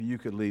you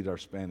could lead our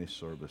Spanish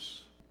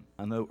service.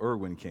 I know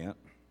Erwin can't.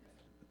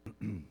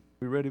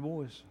 We ready,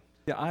 boys?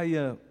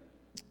 Yeah,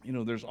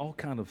 there's all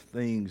kind of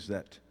things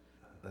that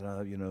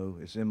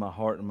it's in my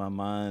heart and my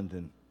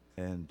mind,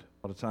 and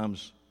a lot of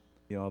times,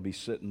 I'll be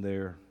sitting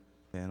there,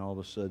 and all of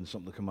a sudden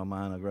something will come to my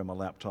mind. I grab my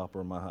laptop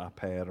or my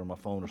iPad or my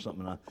phone or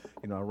something,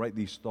 and I write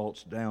these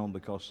thoughts down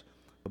because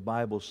the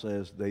Bible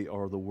says they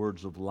are the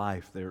words of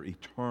life. They're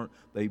eternal.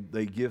 They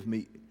give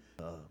me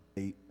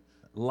a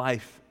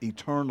life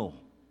eternal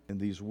in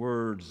these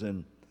words,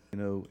 and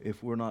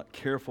if we're not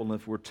careful and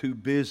if we're too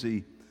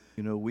busy,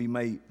 we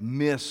may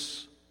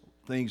miss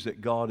things that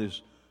God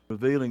is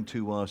revealing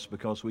to us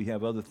because we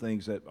have other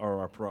things that are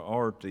our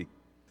priority.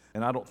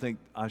 And I don't think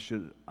I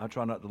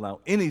try not to allow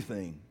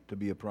anything to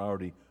be a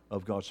priority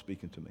of God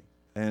speaking to me.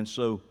 And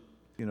so,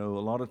 a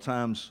lot of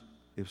times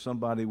if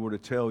somebody were to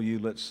tell you,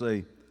 let's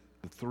say,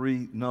 the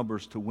 3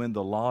 numbers to win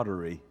the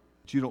lottery,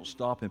 but you don't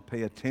stop and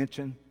pay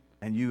attention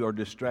and you are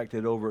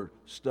distracted over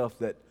stuff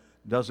that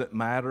doesn't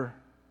matter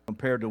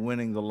compared to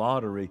winning the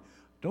lottery,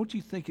 don't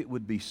you think it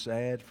would be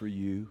sad for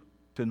you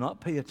to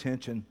not pay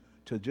attention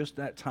to just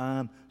that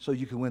time so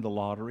you can win the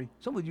lottery?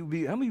 How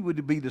many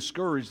would be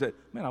discouraged that,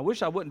 man, I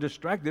wish I wasn't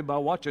distracted by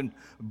watching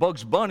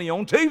Bugs Bunny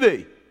on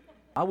TV.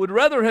 I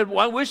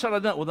wish I'd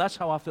have done. Well, that's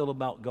how I feel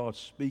about God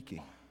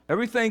speaking.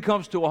 Everything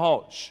comes to a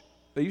halt.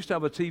 They used to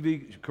have a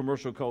TV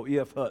commercial called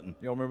E.F. Hutton.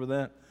 Y'all remember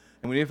that?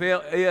 And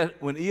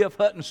when E.F.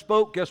 Hutton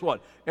spoke, guess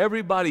what?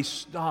 Everybody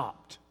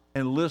stopped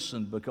and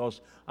listened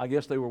because I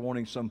guess they were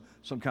wanting some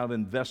kind of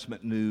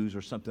investment news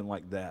or something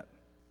like that.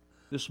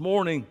 This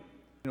morning,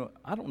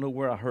 I don't know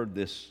where I heard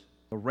this,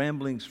 the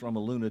ramblings from a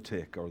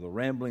lunatic or the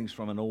ramblings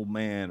from an old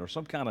man or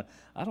some kind of,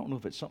 I don't know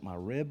if it's something I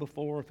read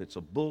before, if it's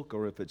a book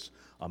or if it's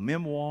a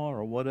memoir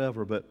or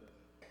whatever, but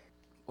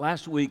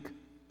last week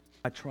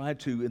I tried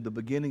to, in the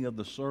beginning of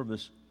the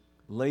service,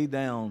 lay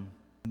down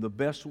in the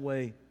best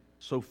way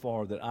so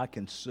far that I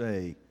can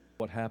say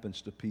what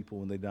happens to people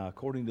when they die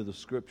according to the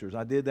Scriptures.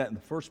 I did that in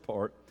the first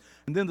part,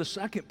 and then the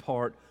second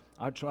part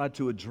I tried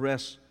to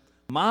address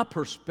my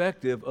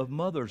perspective of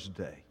Mother's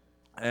Day.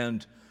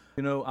 And,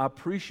 I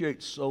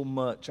appreciate so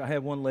much. I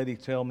had one lady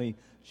tell me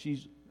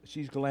she's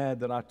glad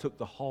that I took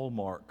the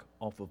hallmark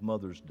off of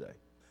Mother's Day.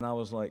 And I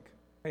was like,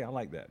 hey, I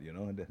like that,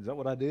 Is that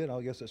what I did?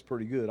 I guess that's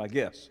pretty good, I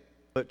guess.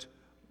 But,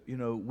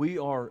 we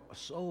are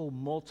so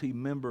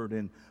multi-membered,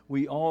 and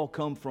we all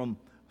come from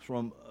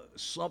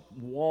some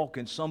walk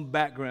and some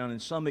background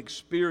and some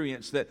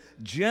experience that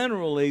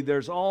generally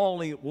there's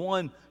only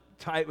one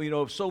type,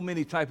 so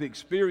many type of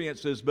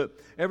experiences, but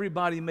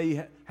everybody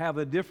may have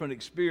a different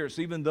experience,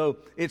 even though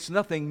it's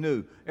nothing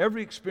new.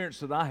 Every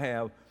experience that I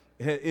have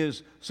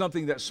is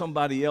something that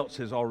somebody else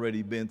has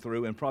already been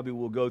through and probably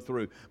will go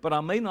through, but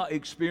I may not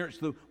experience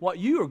what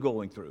you are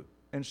going through.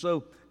 And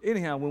so,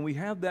 anyhow, when we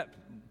have that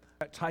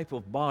type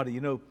of body,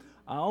 I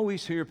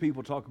always hear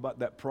people talk about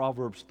that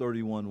Proverbs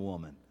 31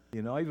 woman. I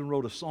even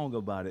wrote a song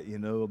about it,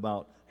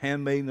 about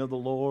handmaiden of the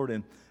Lord,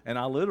 and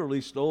I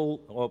literally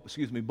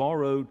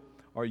borrowed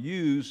or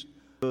used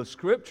the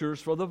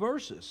scriptures for the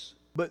verses.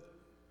 But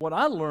what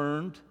I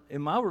learned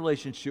in my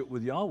relationship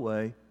with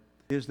Yahweh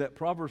is that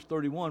Proverbs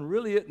 31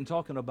 really isn't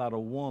talking about a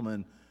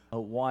woman,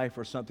 a wife,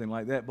 or something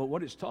like that, but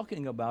what it's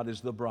talking about is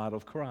the bride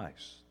of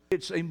Christ.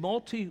 It's a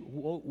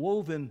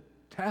multi-woven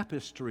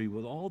tapestry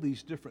with all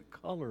these different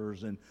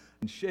colors and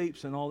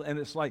shapes and all, and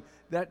it's like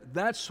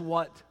that's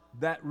what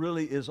that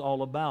really is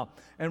all about.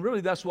 And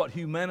really that's what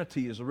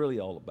humanity is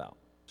really all about.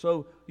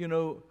 So,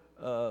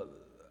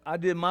 I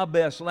did my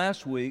best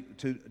last week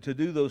to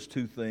do those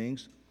two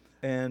things,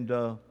 and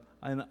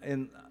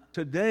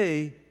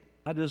today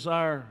I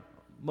desire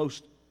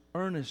most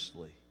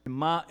earnestly in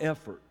my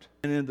effort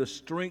and in the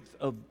strength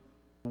of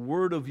the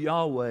Word of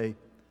Yahweh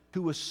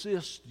to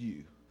assist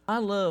you. I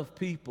love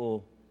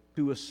people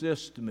to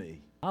assist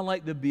me. I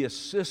like to be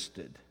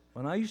assisted.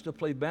 When I used to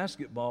play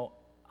basketball,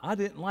 I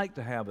didn't like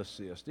to have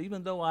assists,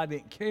 even though I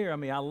didn't care.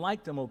 I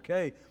liked them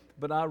okay,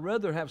 but I'd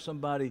rather have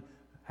somebody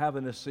have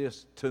an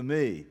assist to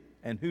me.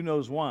 And who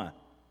knows why?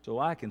 So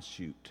I can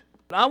shoot.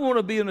 But I want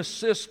to be an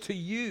assist to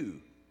you.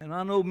 And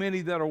I know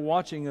many that are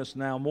watching us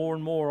now more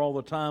and more all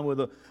the time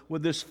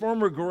with this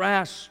firmer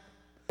grasp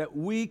that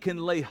we can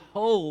lay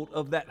hold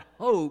of that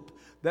hope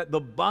that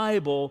the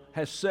Bible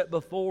has set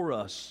before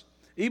us.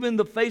 Even in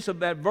the face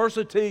of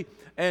adversity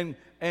and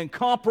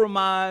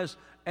compromise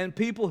and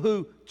people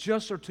who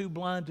just are too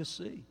blind to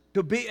see.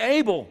 To be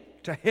able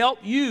to help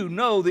you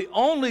know the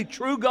only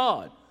true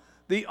God,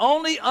 the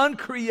only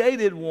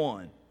uncreated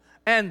one,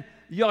 and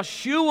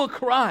Yeshua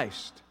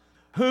Christ,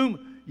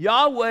 whom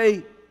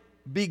Yahweh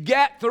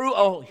begat through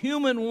a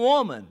human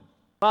woman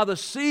by the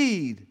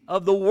seed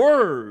of the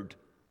Word.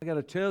 I got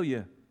to tell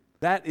you,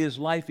 that is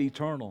life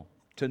eternal,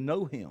 to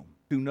know Him,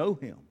 to know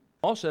Him.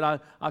 Paul said,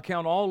 I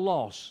count all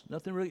loss,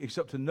 nothing really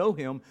except to know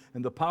Him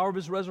and the power of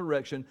His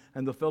resurrection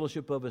and the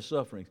fellowship of His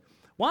sufferings.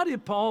 Why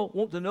did Paul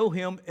want to know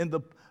Him in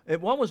the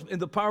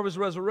power of His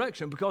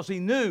resurrection? Because he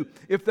knew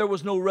if there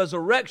was no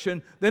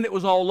resurrection, then it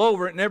was all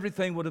over and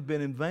everything would have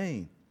been in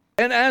vain.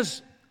 And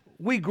as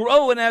we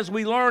grow and as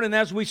we learn and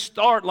as we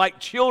start like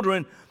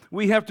children,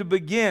 we have to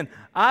begin.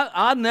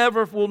 I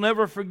will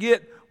never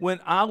forget when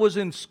I was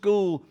in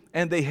school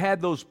and they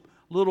had those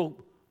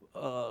little,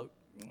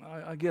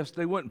 I guess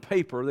they weren't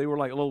paper, they were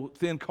like a little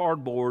thin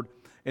cardboard,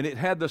 and it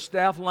had the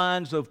staff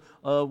lines of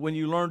when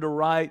you learn to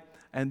write,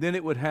 and then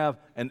it would have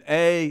an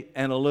A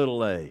and a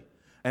little a,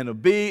 and a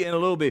B and a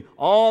little b,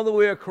 all the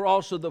way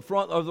across to the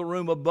front of the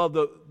room above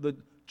the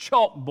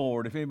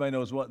chalkboard, if anybody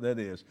knows what that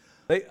is.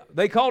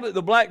 They called it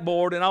the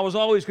blackboard, and I was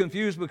always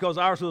confused because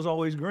ours was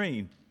always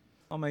green.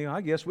 I mean,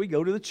 I guess we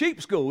go to the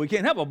cheap school. We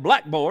can't have a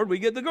blackboard, we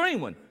get the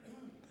green one.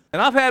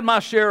 And I've had my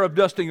share of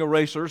dusting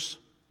erasers.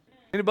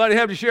 Anybody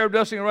have your share of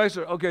dusting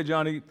erasers? Okay,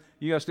 Johnny,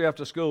 you got to stay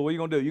after school. What are you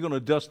going to do? You're going to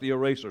dust the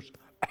erasers.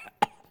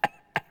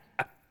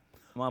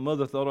 My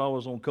mother thought I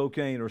was on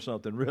cocaine or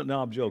something.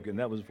 No, I'm joking.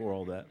 That was before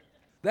all that.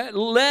 That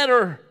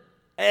letter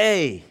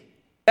A,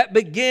 that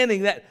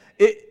beginning, and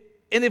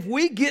if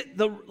we get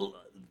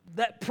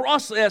that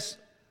process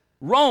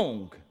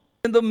wrong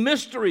in the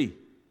mystery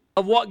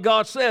of what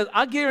God says,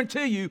 I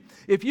guarantee you,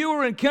 if you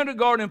were in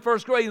kindergarten and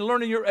first grade and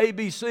learning your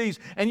ABCs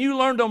and you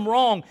learned them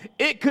wrong,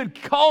 it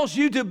could cause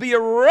you to be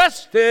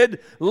arrested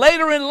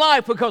later in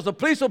life because the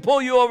police will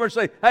pull you over and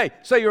say, hey,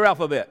 say your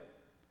alphabet.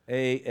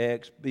 A,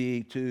 X,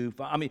 B, 2,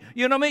 5. I mean,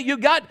 you know what I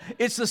mean?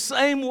 It's the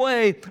same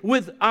way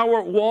with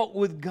our walk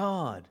with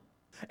God.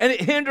 And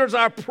it hinders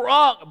our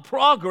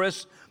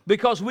progress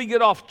because we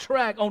get off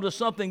track onto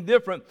something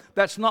different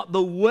that's not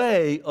the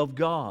way of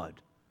God.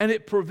 And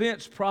it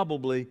prevents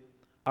probably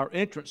our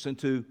entrance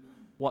into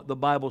what the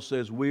Bible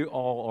says we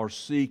all are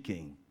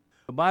seeking.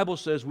 The Bible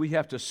says we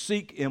have to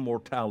seek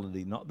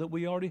immortality, not that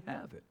we already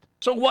have it.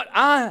 So what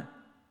I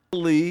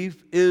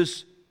believe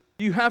is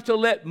you have to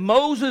let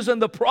Moses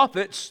and the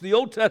prophets, the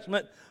Old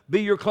Testament,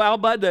 be your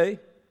cloud by day,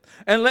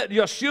 and let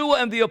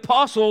Yeshua and the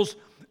apostles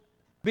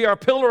be our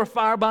pillar of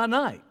fire by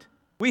night.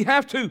 We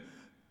have to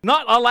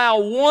not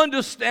allow one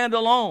to stand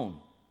alone.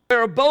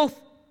 There are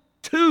both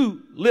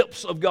two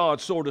lips of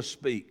God, so to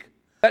speak,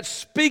 that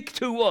speak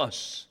to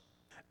us.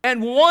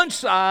 And one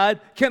side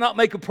cannot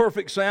make a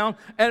perfect sound,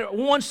 and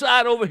one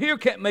side over here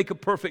can't make a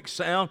perfect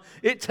sound.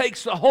 It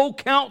takes the whole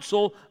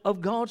counsel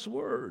of God's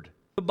Word.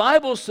 The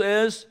Bible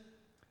says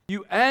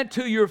you add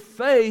to your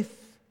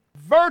faith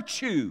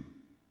virtue,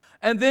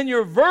 and then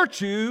your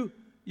virtue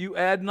you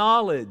add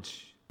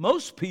knowledge.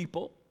 Most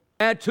people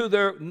add to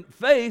their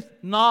faith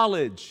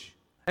knowledge.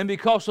 And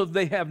because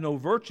they have no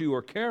virtue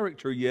or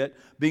character yet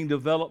being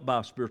developed by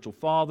a spiritual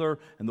father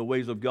and the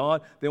ways of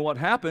God, then what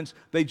happens,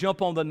 they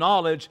jump on the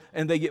knowledge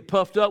and they get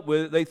puffed up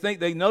with it. They think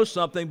they know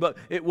something, but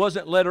it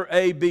wasn't letter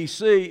A, B,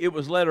 C. It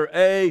was letter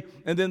A,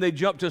 and then they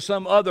jump to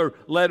some other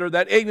letter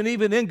that even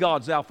in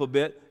God's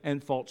alphabet,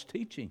 and false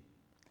teaching.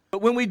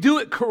 But when we do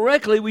it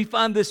correctly, we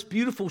find this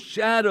beautiful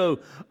shadow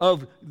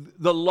of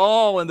the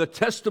law and the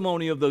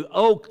testimony of the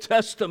Old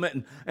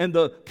Testament and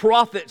the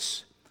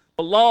prophets,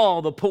 the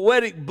law, the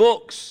poetic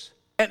books.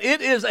 And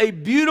it is a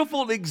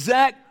beautiful,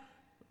 exact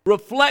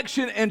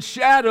reflection and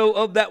shadow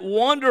of that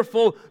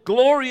wonderful,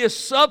 glorious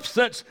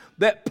substance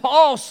that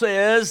Paul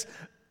says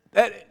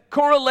that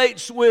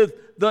correlates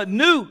with the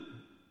New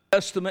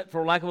Testament,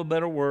 for lack of a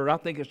better word. I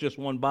think it's just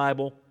one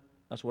Bible.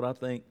 That's what I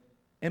think.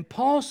 And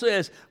Paul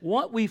says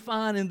what we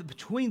find in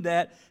between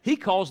that, he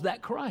calls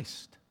that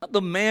Christ. Not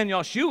the man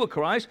Yeshua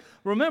Christ.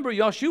 Remember,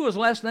 Yeshua's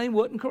last name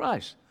wasn't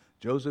Christ.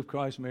 Joseph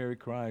Christ, Mary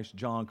Christ,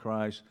 John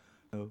Christ,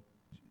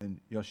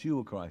 and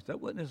Yeshua Christ. That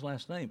wasn't his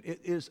last name.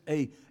 It is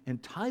an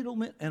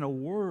entitlement and a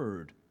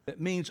word that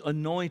means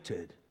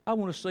anointed. I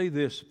want to say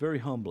this very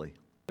humbly.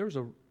 There's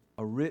a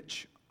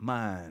rich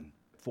mine,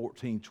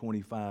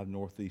 1425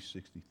 Northeast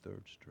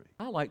 63rd Street.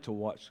 I like to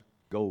watch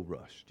Gold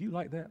Rush. Do you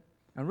like that?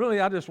 And really,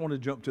 I just want to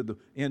jump to the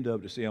end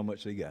of it to see how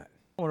much they got.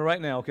 I want to right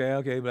now,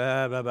 okay,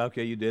 blah, blah, blah,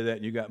 okay, you did that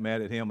and you got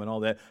mad at him and all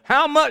that.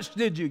 How much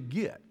did you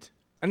get?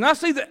 And I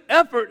see the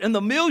effort and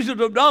the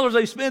millions of dollars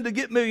they spend to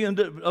get millions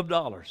of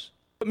dollars.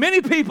 But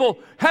many people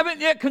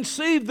haven't yet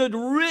conceived the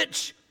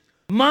rich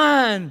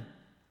mine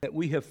that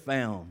we have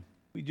found.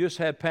 We just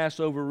had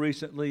Passover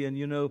recently, and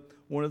you know,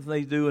 one of the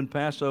things they do in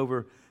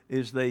Passover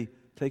is they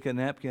take a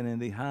napkin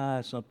and they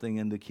hide something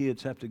and the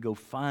kids have to go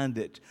find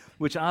it,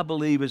 which I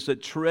believe is the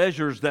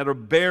treasures that are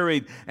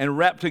buried and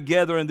wrapped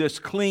together in this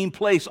clean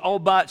place all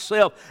by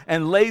itself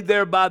and laid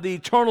there by the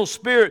eternal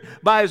Spirit,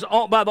 by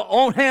the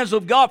own hands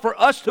of God, for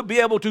us to be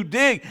able to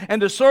dig and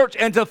to search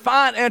and to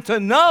find and to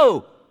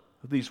know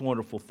these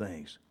wonderful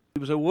things.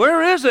 People say,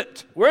 where is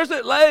it? Where is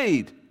it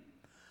laid?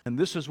 And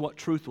this is what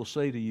truth will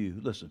say to you.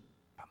 Listen,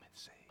 come and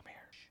see. Come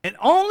here. And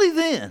only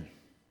then,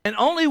 and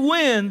only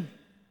when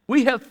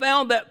we have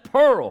found that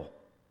pearl,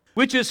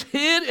 which is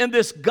hid in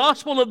this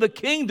gospel of the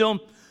kingdom,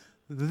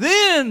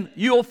 then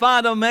you'll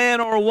find a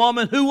man or a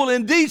woman who will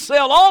indeed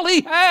sell all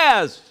he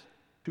has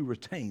to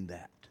retain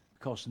that,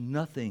 because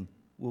nothing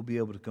will be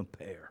able to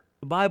compare.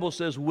 The Bible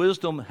says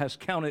wisdom has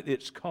counted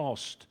its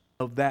cost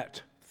of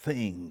that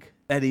thing,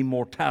 that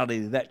immortality,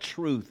 that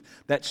truth,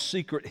 that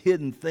secret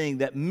hidden thing,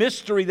 that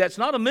mystery that's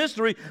not a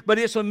mystery, but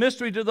it's a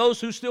mystery to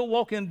those who still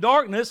walk in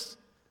darkness.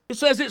 It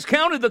says it's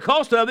counted the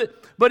cost of it,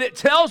 but it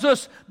tells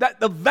us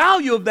that the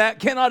value of that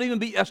cannot even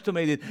be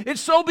estimated.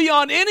 It's so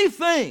beyond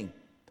anything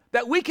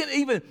that we can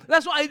even,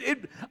 that's why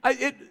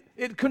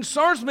it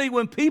concerns me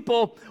when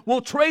people will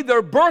trade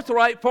their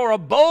birthright for a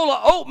bowl of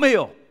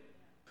oatmeal.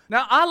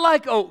 Now, I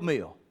like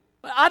oatmeal,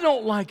 but I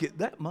don't like it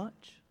that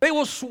much. They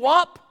will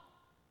swap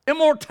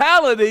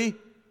immortality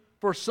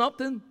for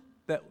something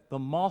that the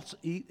moths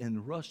eat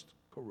and rust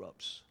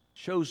corrupts.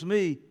 Shows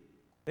me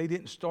they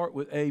didn't start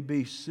with A,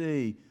 B,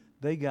 C.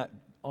 They got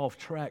off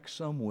track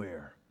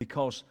somewhere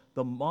because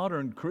the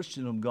modern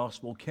Christendom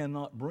gospel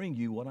cannot bring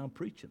you what I'm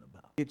preaching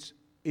about. It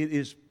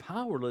is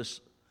powerless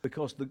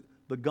because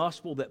the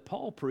gospel that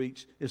Paul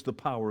preached is the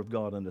power of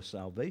God unto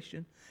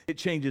salvation. It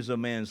changes a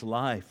man's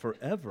life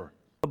forever.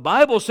 The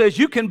Bible says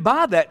you can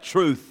buy that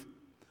truth,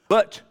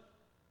 but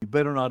you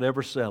better not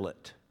ever sell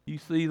it. You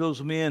see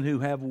those men who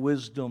have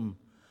wisdom,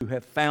 who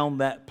have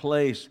found that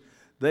place,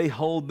 they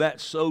hold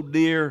that so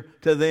dear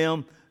to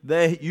them.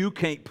 You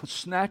can't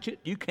snatch it,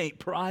 you can't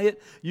pry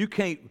it, you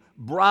can't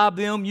bribe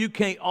them, you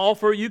can't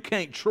offer, you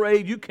can't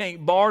trade, you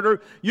can't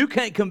barter, you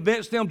can't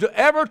convince them to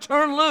ever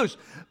turn loose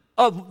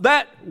of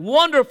that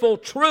wonderful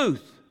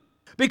truth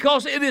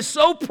because it is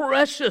so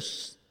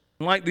precious.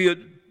 Like the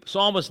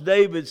psalmist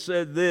David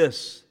said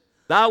this,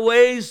 thy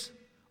ways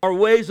are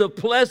ways of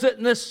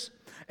pleasantness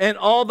and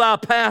all thy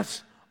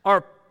paths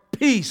are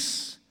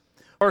peace.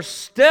 Or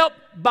step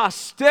by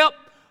step,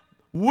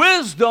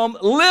 wisdom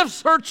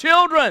lifts her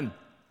children.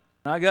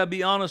 I got to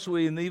be honest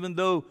with you, and even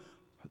though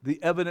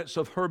the evidence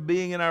of her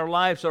being in our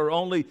lives are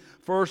only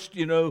first,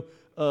 here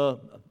a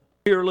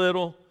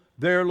little,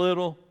 there a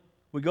little,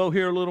 we go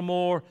here a little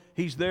more,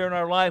 he's there in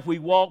our life, we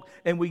walk,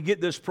 and we get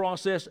this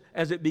process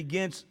as it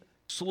begins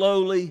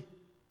slowly.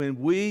 When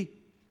we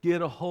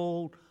get a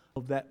hold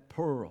of that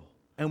pearl,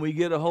 and we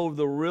get a hold of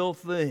the real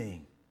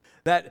thing,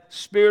 that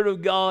Spirit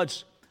of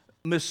God's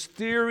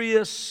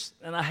mysterious,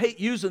 and I hate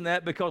using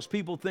that because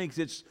people think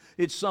it's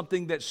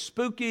something that's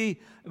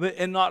spooky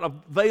and not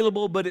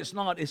available, but it's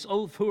not. It's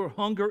for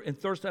hunger and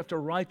thirst after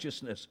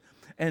righteousness,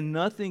 and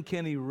nothing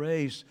can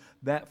erase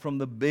that from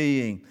the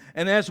being.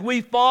 And as we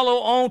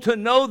follow on to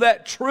know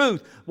that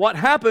truth, what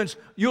happens,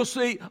 you'll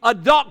see a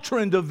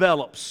doctrine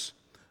develops.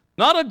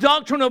 Not a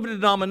doctrine of a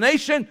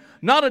denomination,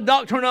 not a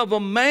doctrine of a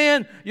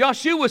man.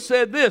 Yeshua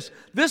said this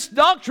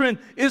doctrine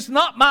is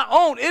not my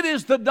own. It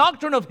is the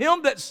doctrine of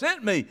him that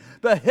sent me,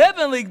 the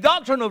heavenly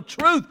doctrine of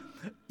truth.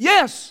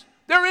 Yes,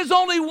 there is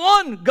only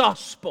one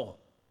gospel,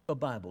 the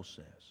Bible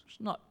says. It's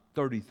not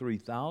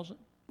 33,000.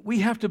 We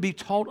have to be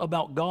taught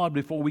about God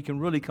before we can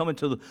really come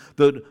into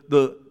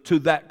to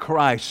that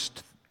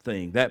Christ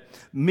thing, that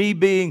me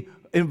being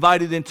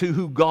invited into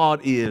who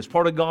God is,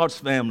 part of God's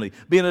family,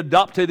 being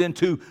adopted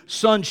into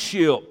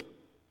sonship.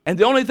 And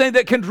the only thing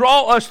that can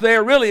draw us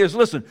there really is,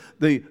 listen,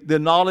 the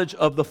knowledge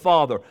of the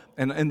Father.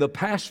 And in the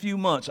past few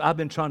months, I've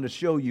been trying to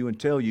show you and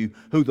tell you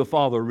who the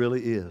Father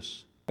really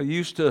is. I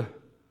did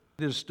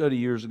a study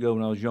years ago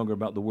when I was younger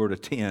about the word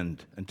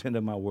attend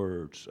to my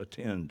words,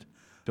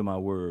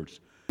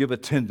 give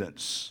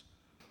attendance,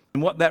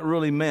 and what that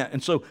really meant.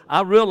 And so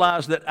I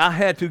realized that I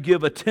had to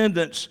give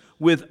attendance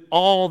with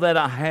all that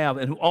I have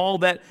and all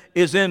that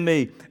is in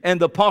me.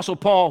 And the Apostle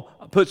Paul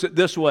puts it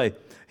this way.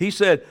 He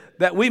said,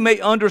 that we may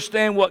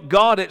understand what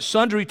God at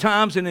sundry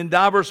times and in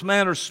diverse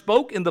manners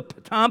spoke in the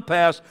time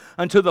past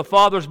unto the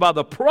fathers by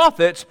the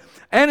prophets,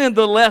 and in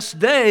the last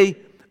day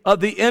of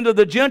the end of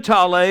the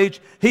Gentile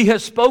age, he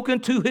has spoken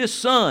to his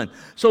Son.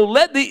 So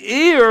let the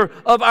ear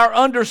of our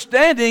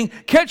understanding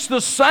catch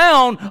the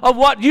sound of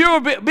what you're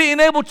being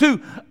able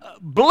to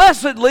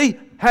blessedly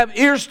have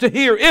ears to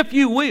hear, if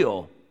you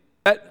will.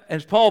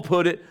 As Paul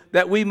put it,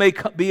 that we may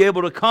be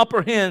able to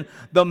comprehend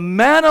the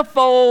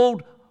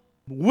manifold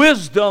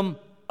wisdom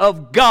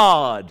of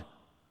God.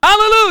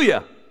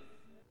 Hallelujah!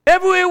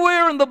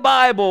 Everywhere in the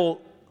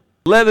Bible,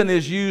 leaven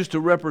is used to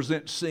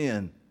represent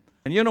sin.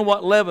 And you know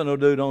what leaven will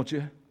do, don't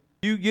you?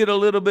 You get a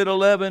little bit of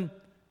leaven,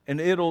 and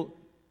it'll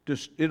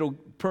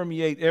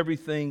permeate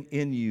everything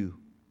in you.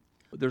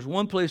 But there's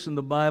one place in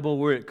the Bible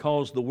where it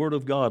calls the Word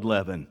of God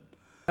leaven.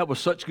 That was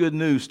such good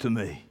news to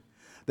me,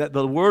 that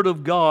the Word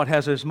of God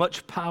has as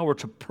much power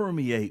to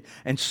permeate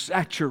and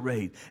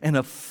saturate and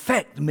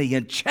affect me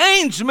and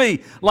change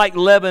me like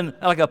leaven,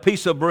 like a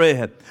piece of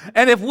bread.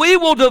 And if we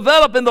will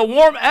develop in the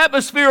warm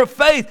atmosphere of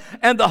faith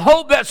and the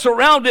hope that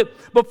surrounds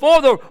it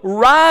before the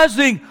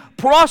rising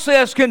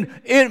process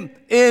can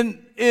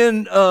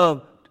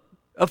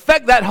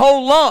affect that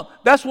whole lump,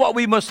 that's what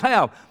we must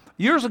have.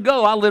 Years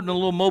ago, I lived in a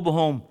little mobile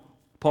home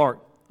park.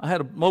 I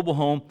had a mobile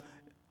home.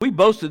 We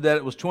boasted that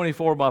it was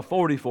 24 by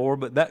 44,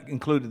 but that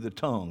included the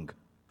tongue.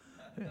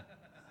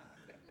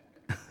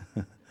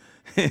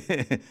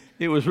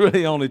 It was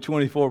really only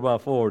 24 by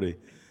 40.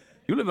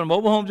 You live in a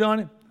mobile home,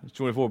 Johnny? It's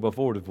 24 by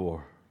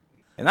 44.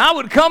 And I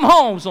would come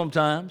home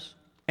sometimes,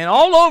 and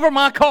all over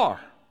my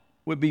car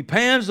would be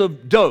pans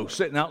of dough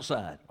sitting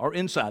outside or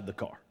inside the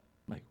car.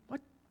 I'm like,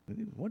 what?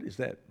 What is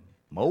that?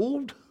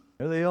 Mold?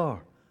 There they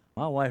are.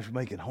 My wife's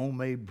making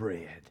homemade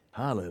bread.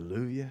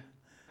 Hallelujah.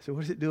 So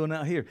what's it doing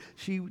out here?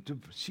 She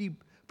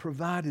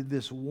provided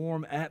this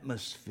warm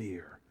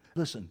atmosphere.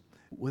 Listen,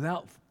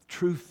 without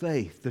true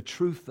faith, the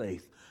true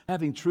faith,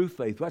 having true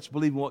faith, that's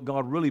believing what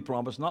God really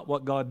promised, not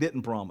what God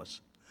didn't promise.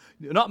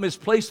 Not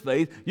misplaced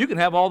faith. You can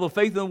have all the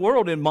faith in the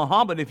world in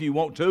Muhammad if you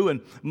want to,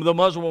 and the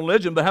Muslim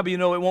religion, but how do you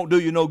know it won't do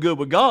you no good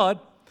with God?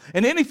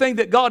 And anything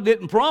that God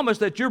didn't promise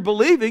that you're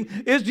believing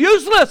is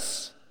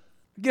useless.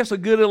 I guess a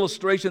good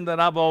illustration that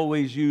I've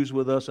always used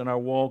with us in our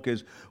walk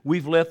is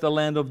we've left the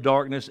land of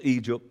darkness,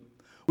 Egypt.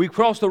 We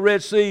crossed the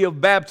Red Sea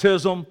of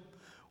baptism.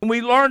 And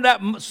we learned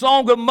that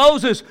song of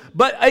Moses,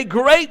 but a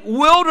great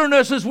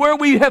wilderness is where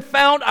we have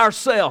found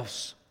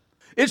ourselves.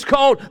 It's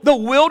called the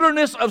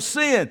wilderness of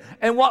sin.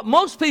 And what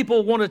most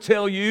people want to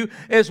tell you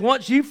is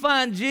once you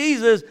find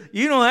Jesus,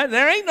 you know,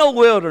 there ain't no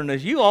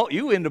wilderness.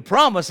 You in the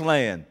promised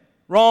land.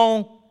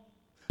 Wrong.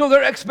 So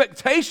their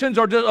expectations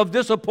are of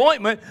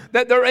disappointment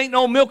that there ain't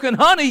no milk and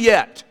honey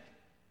yet.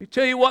 Let me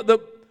tell you what the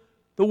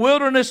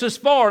wilderness is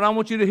for, and I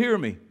want you to hear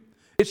me.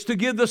 It's to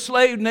get the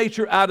slave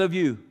nature out of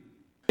you.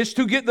 It's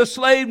to get the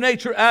slave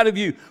nature out of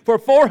you. For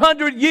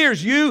 400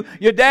 years, you,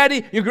 your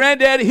daddy, your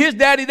granddaddy, his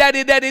daddy,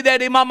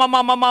 daddy,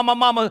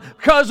 mama,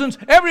 cousins,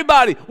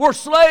 everybody were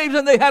slaves,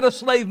 and they had a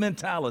slave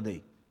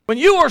mentality. When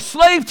you are a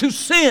slave to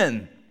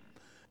sin,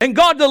 and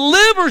God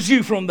delivers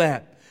you from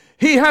that,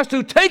 He has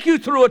to take you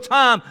through a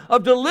time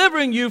of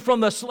delivering you from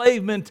the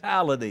slave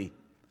mentality.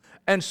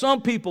 And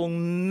some people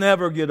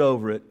never get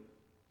over it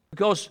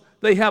because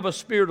they have a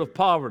spirit of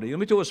poverty. Let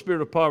me tell you what a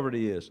spirit of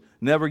poverty is.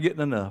 Never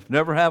getting enough,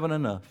 never having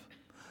enough.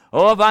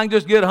 Oh, if I can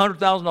just get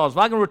 $100,000, if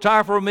I can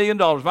retire for $1 million,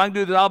 if I can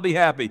do that, I'll be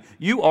happy.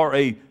 You are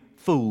a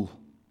fool.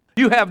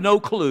 You have no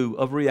clue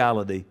of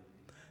reality.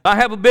 If I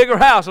have a bigger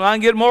house, if I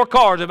can get more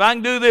cars, if I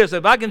can do this,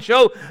 if I can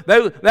show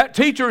that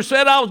teacher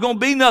said I was going to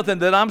be nothing,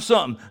 that I'm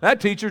something.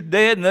 That teacher's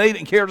dead and they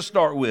didn't care to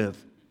start with.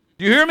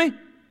 Do you hear me?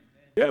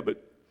 Yeah,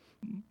 but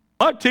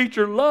my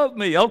teacher loved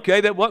me.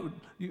 Okay,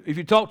 if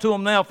you talk to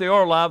them now, if they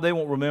are alive, they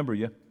won't remember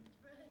you.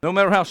 No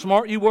matter how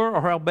smart you were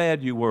or how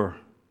bad you were.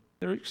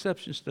 There are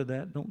exceptions to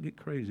that. Don't get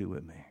crazy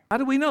with me. How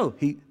do we know?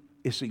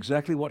 It's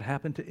exactly what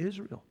happened to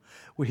Israel,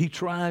 where He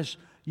tries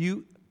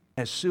you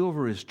as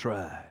silver is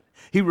tried.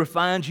 He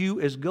refines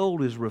you as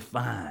gold is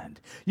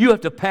refined. You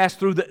have to pass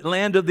through the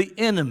land of the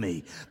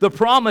enemy. The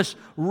promised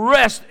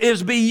rest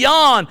is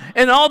beyond.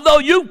 And although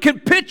you can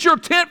pitch your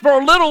tent for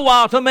a little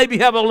while to maybe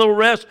have a little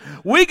rest,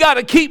 we got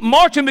to keep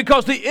marching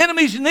because the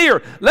enemy's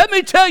near. Let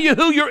me tell you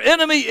who your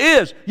enemy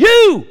is.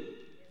 You!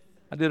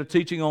 I did a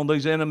teaching on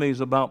these enemies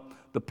about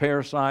the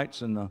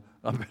parasites and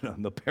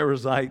the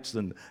parasites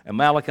and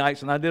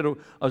Amalekites, and I did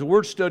a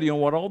word study on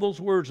what all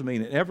those words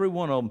mean, and every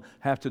one of them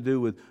have to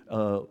do with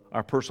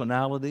our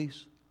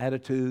personalities,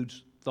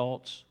 attitudes,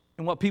 thoughts,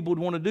 and what people would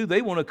want to do.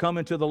 They want to come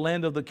into the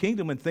land of the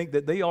kingdom and think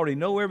that they already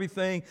know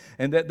everything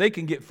and that they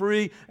can get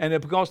free, and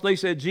that because they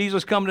said,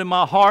 Jesus coming in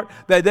my heart,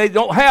 that they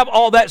don't have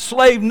all that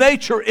slave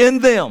nature in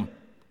them.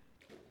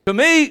 To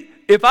me,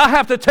 if I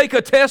have to take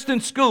a test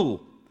in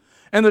school,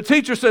 and the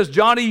teacher says,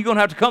 Johnny, you're going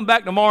to have to come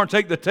back tomorrow and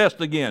take the test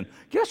again.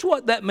 Guess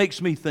what that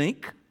makes me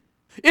think?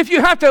 If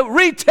you have to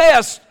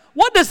retest,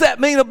 what does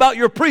that mean about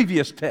your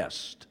previous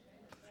test?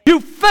 You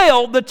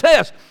failed the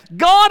test.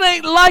 God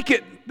ain't like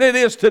it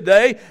is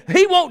today.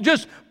 He won't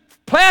just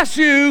pass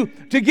you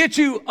to get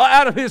you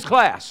out of His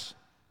class.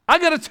 I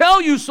got to tell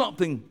you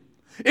something.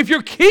 If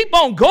you keep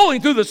on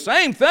going through the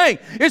same thing,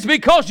 it's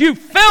because you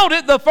failed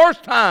it the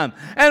first time.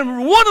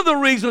 And one of the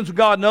reasons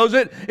God knows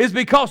it is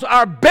because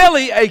our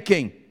belly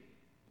aching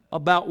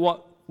about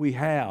what we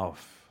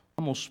have.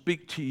 I'm going to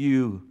speak to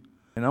you,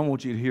 and I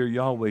want you to hear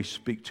Yahweh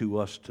speak to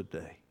us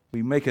today.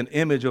 We make an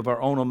image of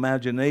our own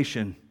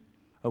imagination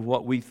of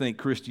what we think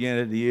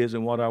Christianity is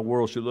and what our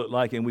world should look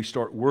like, and we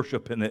start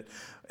worshiping it,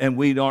 and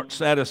we aren't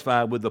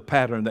satisfied with the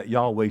pattern that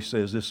Yahweh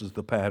says, this is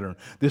the pattern,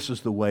 this is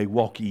the way,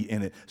 walk ye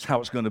in it. It's how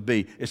it's going to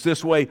be. It's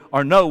this way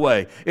or no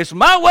way. It's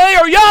my way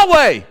or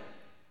Yahweh.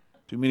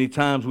 Too many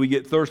times we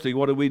get thirsty.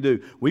 What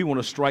do? We want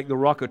to strike the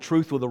rock of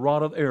truth with a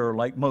rod of error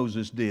like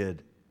Moses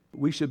did.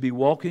 We should be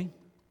walking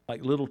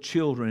like little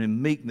children in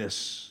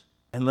meekness,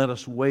 and let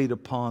us wait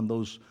upon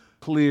those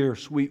clear,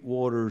 sweet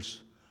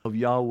waters of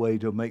Yahweh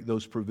to make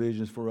those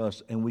provisions for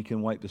us, and we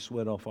can wipe the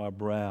sweat off our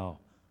brow.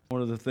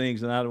 One of the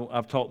things, and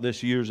I've taught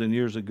this years and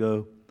years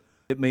ago,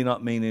 it may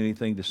not mean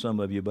anything to some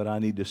of you, but I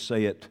need to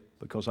say it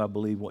because I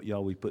believe what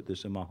Yahweh put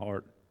this in my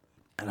heart,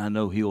 and I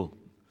know He'll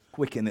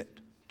quicken it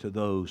to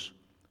those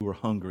who are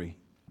hungry.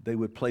 They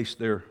would place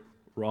their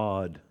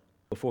rod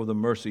before the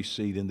mercy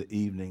seat in the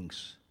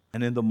evenings.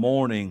 And in the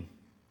morning,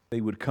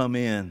 they would come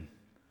in.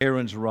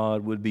 Aaron's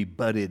rod would be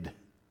budded,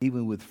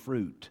 even with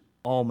fruit,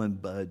 almond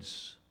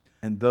buds.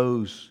 And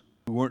those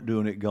who weren't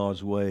doing it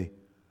God's way,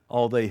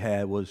 all they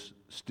had was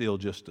still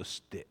just a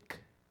stick.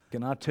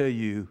 Can I tell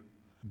you,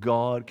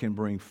 God can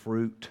bring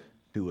fruit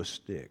to a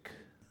stick.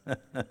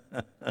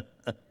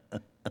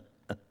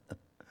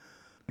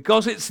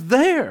 Because it's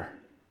there.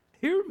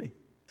 Hear me.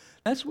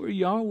 That's where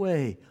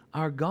Yahweh,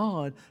 our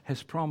God,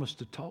 has promised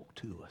to talk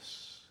to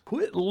us.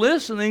 Quit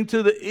listening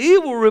to the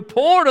evil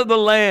report of the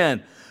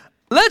land.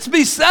 Let's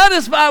be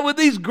satisfied with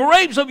these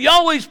grapes of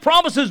Yahweh's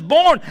promises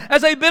born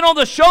as they've been on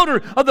the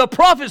shoulder of the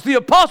prophets, the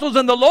apostles,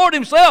 and the Lord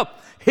himself.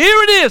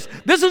 Here it is.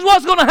 This is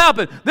what's going to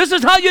happen. This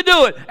is how you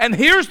do it. And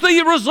here's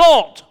the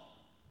result.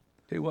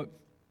 Tell you what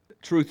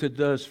truth it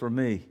does for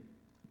me.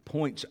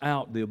 Points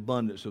out the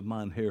abundance of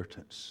my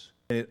inheritance.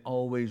 And it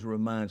always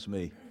reminds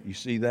me, you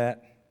see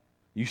that?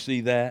 You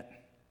see that?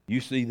 You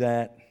see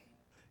that?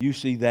 You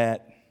see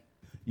that?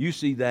 You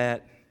see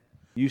that?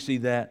 You see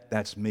that?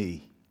 That's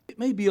me. It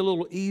may be a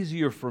little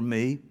easier for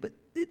me, but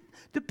it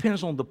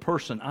depends on the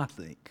person, I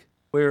think,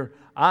 where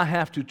I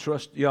have to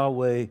trust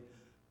Yahweh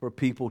for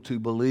people to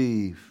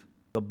believe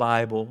the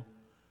Bible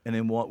and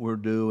in what we're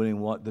doing and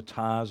what the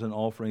tithes and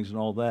offerings and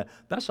all that.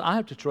 I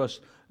have to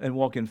trust and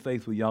walk in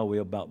faith with Yahweh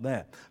about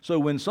that. So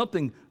when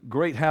something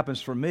great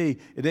happens for me,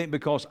 it ain't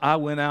because I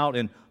went out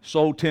and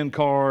sold 10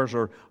 cars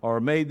or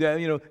made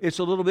that, it's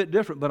a little bit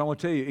different. But I want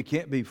to tell you, it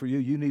can't be for you.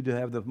 You need to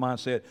have the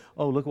mindset,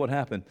 oh, look what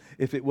happened.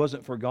 If it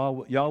wasn't for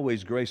God,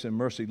 Yahweh's grace and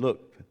mercy,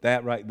 look,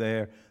 that right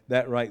there,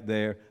 that right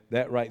there,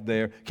 that right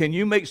there. Can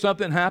you make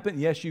something happen?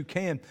 Yes, you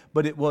can,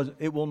 but it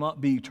will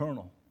not be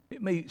eternal.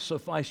 It may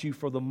suffice you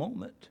for the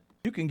moment.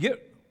 You can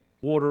get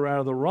water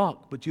out of the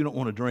rock, but you don't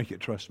want to drink it,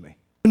 trust me.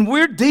 When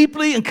we're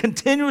deeply and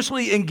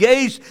continuously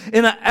engaged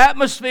in an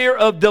atmosphere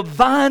of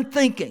divine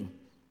thinking,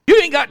 you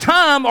ain't got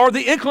time or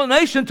the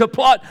inclination to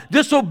plot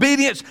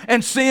disobedience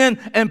and sin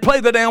and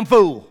play the damn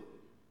fool.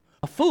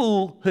 A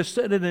fool has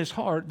said in his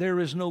heart, there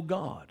is no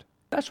God.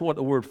 That's what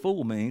the word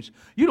fool means.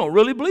 You don't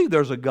really believe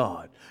there's a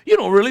God. You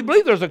don't really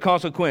believe there's a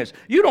consequence.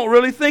 You don't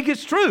really think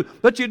it's true.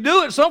 But you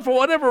do it for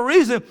whatever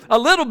reason, a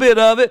little bit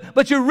of it,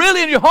 but you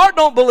really in your heart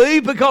don't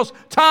believe because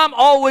time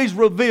always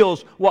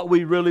reveals what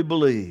we really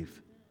believe.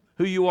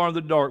 Who you are in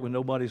the dark when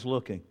nobody's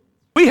looking.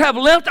 We have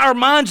left our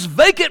minds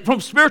vacant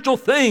from spiritual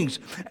things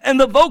and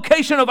the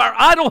vocation of our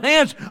idle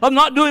hands of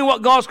not doing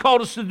what God's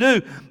called us to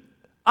do.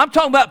 I'm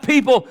talking about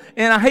people,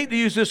 and I hate to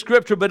use this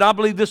scripture, but I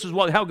believe this is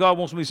how God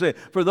wants me to say it.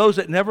 For those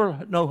that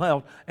never know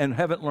how and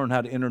haven't learned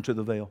how to enter into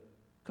the veil.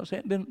 Because they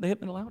haven't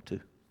been allowed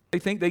to. They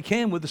think they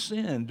can with the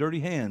sin, dirty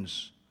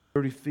hands,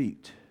 dirty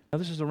feet. Now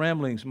this is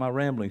my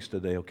ramblings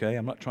today, okay?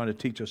 I'm not trying to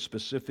teach a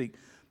specific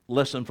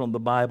lesson from the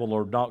Bible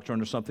or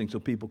doctrine or something so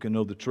people can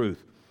know the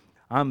truth.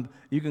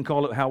 You can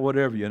call it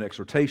whatever, an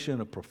exhortation,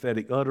 a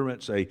prophetic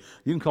utterance, you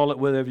can call it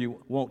whatever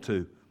you want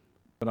to.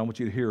 But I want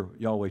you to hear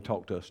Yahweh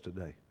talk to us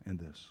today in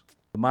this.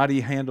 The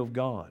mighty hand of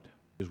God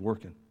is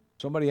working.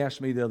 Somebody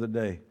asked me the other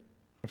day,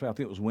 I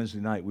think it was Wednesday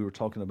night, we were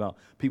talking about,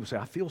 people say,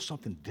 I feel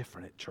something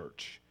different at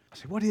church. I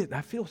said, what is it?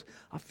 I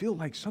feel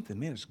like something,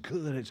 man, it's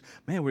good.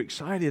 We're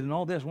excited and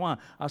all this. Why?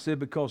 I said,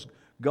 because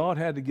God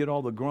had to get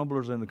all the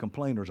grumblers and the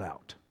complainers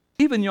out.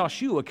 Even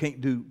Yeshua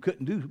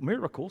couldn't do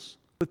miracles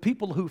with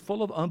people who are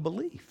full of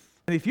unbelief.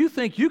 And if you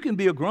think you can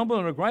be a grumbler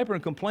and a griper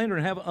and complainer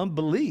and have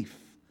unbelief,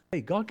 hey,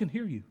 God can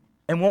hear you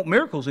and want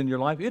miracles in your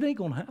life. It ain't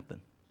going to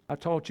happen. I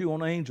taught you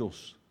on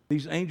angels.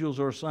 These angels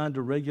are assigned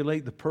to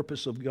regulate the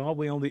purpose of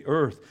Yahweh on the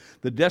earth,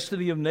 the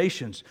destiny of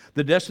nations,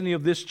 the destiny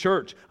of this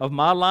church, of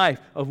my life,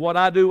 of what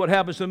I do, what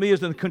happens to me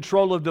is in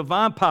control of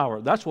divine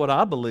power. That's what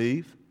I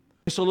believe.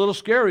 It's a little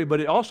scary, but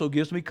it also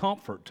gives me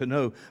comfort to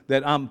know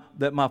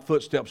that my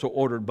footsteps are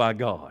ordered by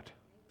God.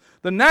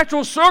 The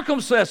natural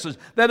circumstances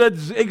that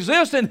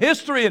exist in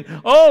history and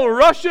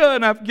Russia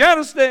and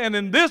Afghanistan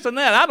and this and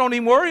that, I don't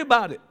even worry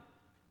about it.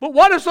 But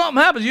what if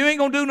something happens? You ain't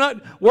going to do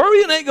nothing.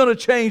 Worrying ain't going to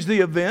change the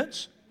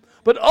events.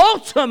 But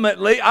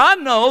ultimately, I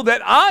know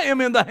that I am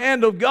in the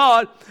hand of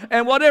God,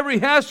 and whatever He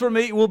has for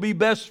me will be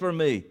best for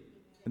me.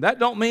 And that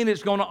don't mean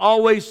it's going to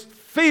always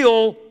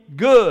feel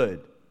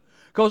good.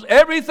 Because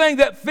everything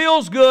that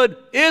feels good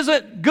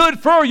isn't good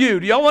for you.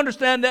 Do y'all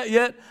understand that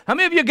yet? How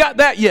many of you got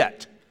that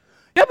yet?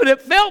 Yeah, but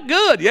it felt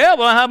good. Yeah,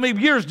 well, how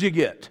many years did you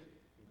get?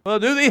 Well,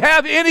 do they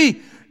have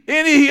any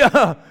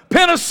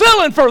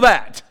penicillin for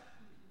that?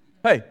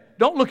 Hey,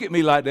 don't look at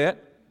me like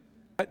that.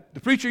 The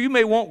preacher you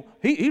may want,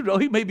 he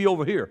may be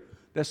over here.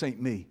 This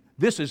ain't me.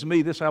 This is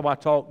me. This is how I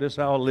talk. This is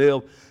how I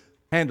live.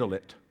 Handle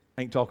it.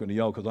 I ain't talking to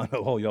y'all because I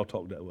know all y'all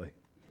talk that way.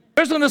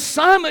 There's an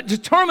assignment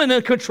determined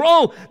and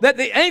control that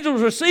the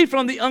angels receive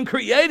from the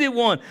uncreated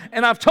one.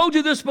 And I've told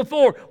you this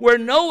before, where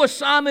no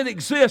assignment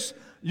exists,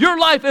 your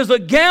life is a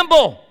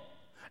gamble.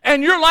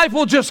 And your life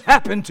will just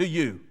happen to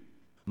you.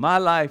 My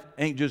life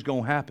ain't just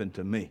going to happen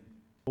to me.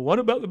 But what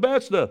about the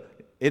bad stuff?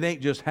 It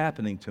ain't just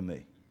happening to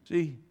me.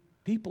 See,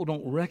 people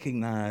don't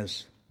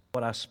recognize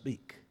what I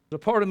speak. A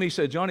part of me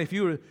said, Johnny, if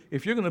you're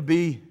going to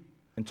be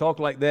and talk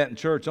like that in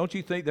church, don't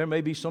you think there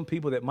may be some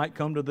people that might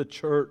come to the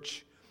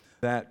church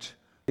that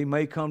they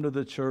may come to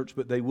the church,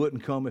 but they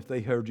wouldn't come if they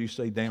heard you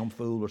say damn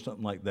fool or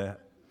something like that?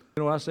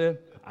 You know what I said?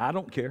 I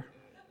don't care.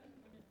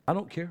 I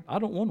don't care. I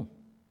don't want them.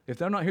 If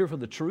they're not here for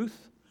the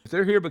truth, if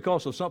they're here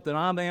because of something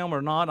I am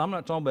or not, I'm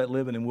not talking about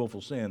living in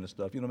willful sin and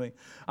stuff. You know what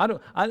I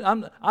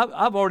mean?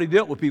 I've already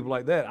dealt with people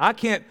like that. I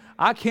can't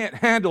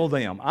handle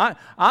them.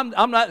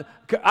 I'm not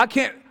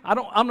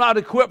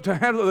equipped to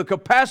handle the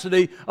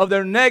capacity of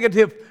their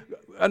negative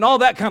and all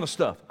that kind of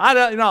stuff.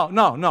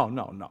 No.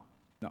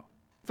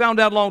 If found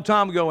out a long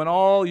time ago, and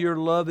all you're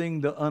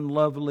loving the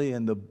unlovely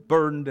and the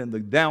burdened and the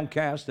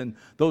downcast and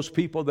those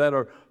people that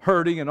are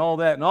hurting and all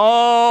that, and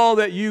all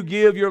that you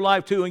give your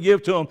life to and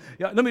give to them.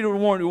 Let me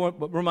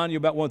remind you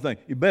about one thing.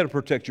 You better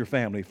protect your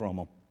family from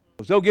them.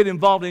 Because they'll get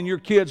involved in your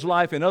kids'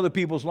 life and other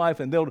people's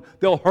life, and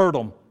they'll hurt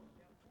them.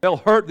 They'll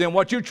hurt them.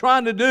 What you're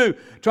trying to do,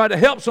 try to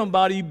help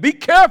somebody, be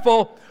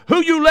careful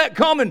who you let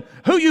come and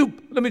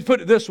let me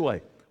put it this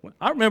way.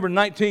 I remember in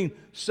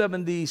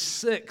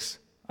 1976,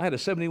 I had a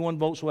 71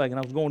 Volkswagen.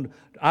 I was going to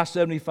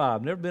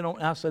I-75. Never been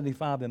on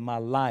I-75 in my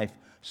life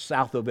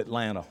south of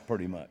Atlanta,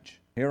 pretty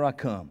much. Here I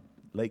come,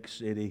 Lake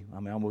City. I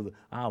had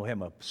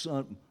my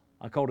son.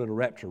 I called it a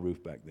Raptor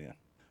roof back then. I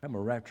had my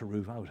Raptor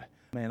roof. I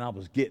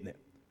was getting it.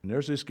 And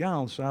there's this guy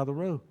on the side of the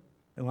road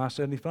on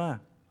I-75.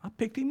 I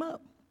picked him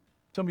up.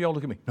 Some of y'all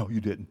look at me. No, you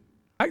didn't.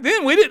 Back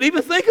then, we didn't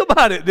even think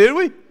about it, did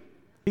we?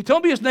 He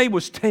told me his name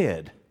was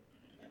Ted.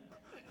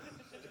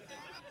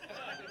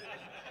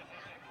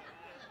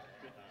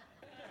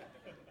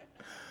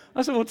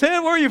 I said, well,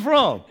 Ted, where are you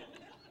from?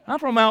 I'm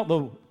from out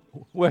the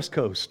West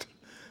Coast.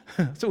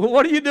 I said, well,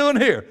 what are you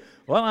doing here?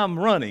 Well, I'm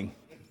running.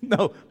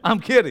 No, I'm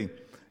kidding.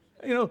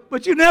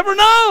 But you never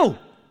know.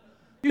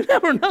 You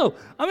never know.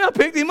 I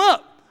picked him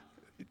up.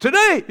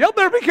 Today, y'all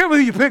better be careful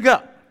who you pick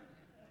up.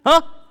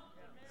 Huh?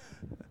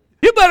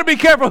 You better be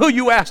careful who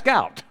you ask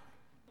out.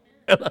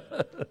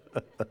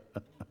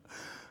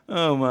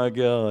 Oh, my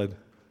God.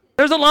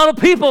 There's a lot of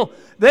people,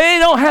 they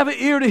don't have an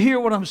ear to hear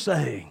what I'm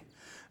saying.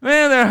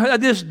 Man, I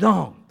just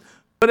don't.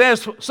 But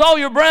as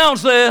Sawyer Brown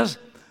says,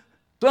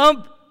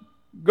 some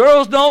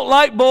girls don't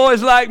like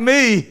boys like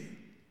me.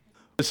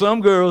 But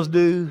some girls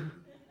do.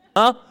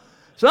 Huh?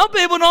 Some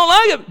people don't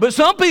like it, but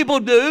some people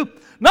do.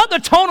 Not the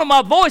tone of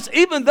my voice,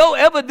 even though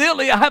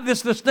evidently I have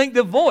this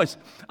distinctive voice.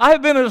 I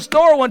have been in a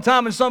store one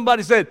time and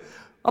somebody said,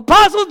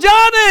 Apostle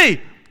Johnny,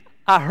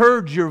 I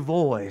heard your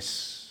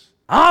voice.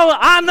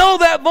 I know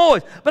that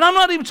voice. But I'm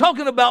not even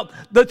talking about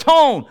the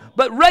tone,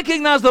 but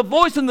recognize the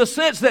voice in the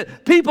sense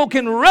that people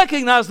can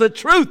recognize the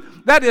truth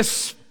that is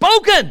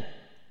spoken.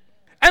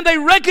 And they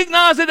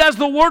recognize it as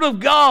the Word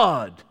of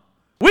God.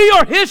 We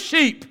are His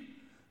sheep.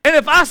 And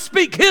if I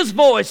speak His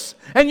voice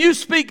and you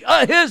speak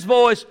His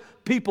voice,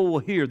 people will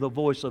hear the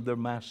voice of their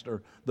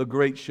master, the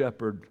great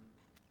shepherd.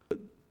 But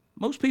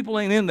most people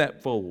ain't in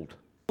that fold.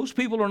 Most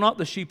people are not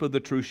the sheep of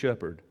the true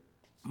shepherd.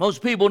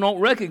 Most people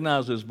don't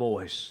recognize His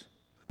voice.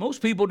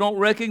 Most people don't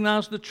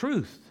recognize the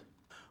truth.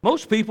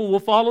 Most people will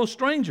follow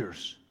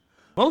strangers.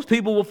 Most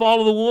people will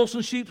follow the wolves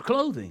in sheep's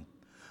clothing.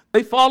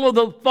 They follow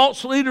the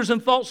false leaders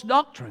and false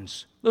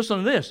doctrines. Listen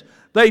to this.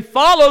 They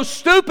follow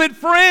stupid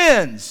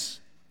friends.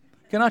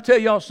 Can I tell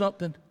y'all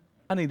something?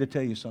 I need to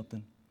tell you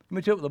something. Let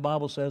me tell you what the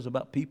Bible says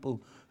about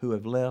people who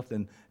have left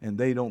and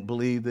they don't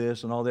believe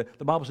this and all that.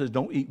 The Bible says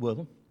don't eat with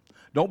them.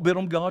 Don't bid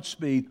them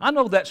Godspeed. I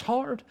know that's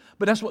hard,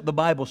 but that's what the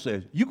Bible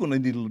says. You're going to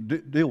need to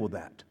deal with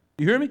that.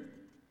 You hear me?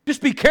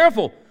 Just be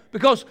careful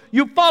because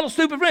you follow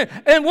stupid friends.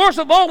 And worst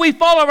of all, we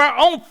follow our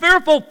own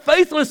fearful,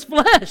 faithless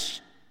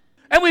flesh.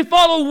 And we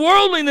follow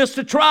worldliness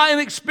to try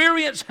and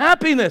experience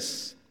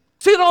happiness.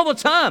 See it all the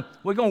time.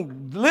 We're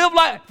going to live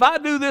like, if I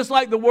do this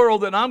like the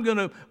world, then I'm going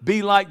to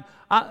be like,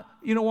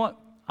 you know what?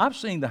 I've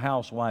seen the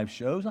housewife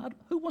shows.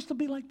 Who wants to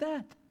be like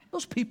that?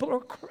 Those people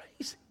are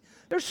crazy.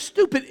 They're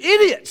stupid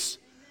idiots.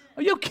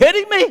 Are you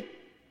kidding me?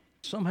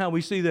 Somehow we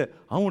see that.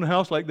 I want a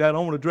house like that. I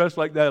want to dress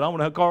like that. I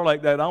want a car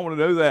like that. I want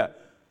to do that.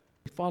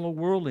 They follow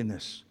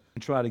worldliness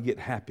and try to get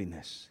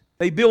happiness.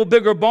 They build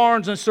bigger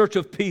barns in search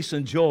of peace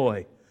and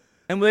joy.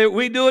 And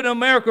we do it in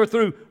America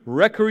through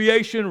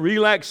recreation,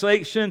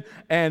 relaxation,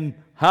 and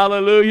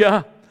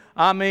hallelujah.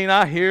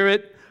 I hear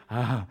it.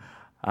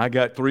 I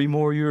got 3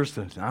 more years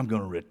and I'm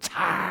going to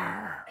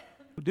retire.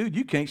 Dude,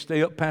 you can't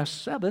stay up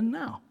past 7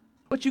 now.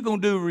 What you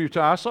going to do to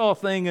retire? I saw a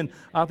thing, and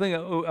I think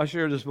I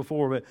shared this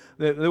before, but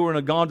they were in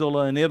a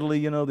gondola in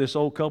Italy, this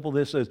old couple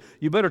that says,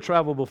 you better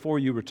travel before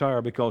you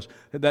retire because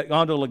that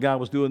gondola guy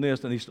was doing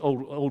this, and this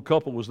old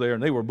couple was there,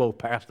 and they were both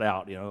passed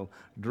out,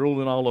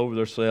 drooling all over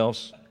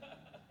themselves.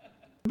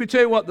 Let me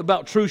tell you what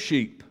about true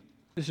sheep.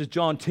 This is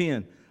John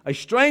 10. A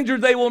stranger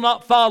they will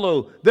not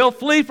follow. They'll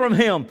flee from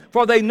him,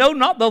 for they know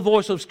not the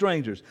voice of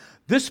strangers.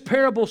 This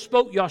parable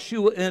spoke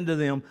Yeshua unto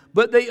them,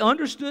 but they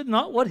understood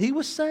not what he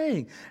was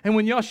saying. And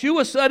when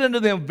Yeshua said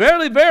unto them,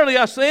 Verily, verily,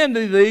 I say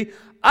unto thee,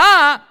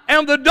 I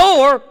am the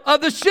door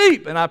of the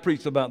sheep. And I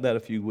preached about that a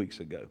few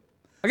weeks ago.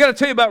 I got to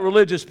tell you about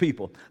religious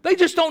people. They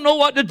just don't know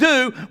what to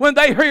do when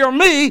they hear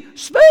me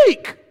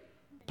speak.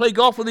 Play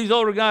golf with these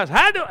older guys.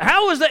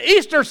 How was the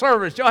Easter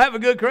service? Y'all have a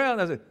good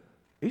crowd? I said,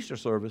 Easter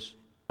service?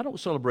 I don't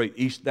celebrate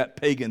Easter, that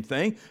pagan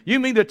thing.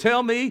 You mean to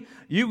tell me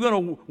you're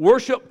going to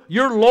worship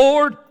your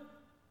Lord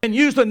and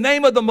use the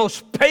name of the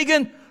most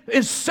pagan,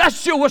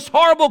 incestuous,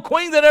 horrible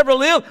queen that ever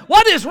lived?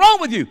 What is wrong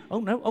with you? Oh,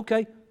 no,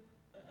 okay.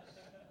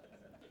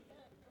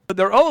 But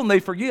they're old and they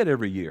forget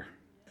every year.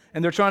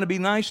 And they're trying to be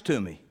nice to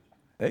me.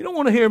 They don't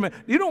want to hear me.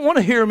 You don't want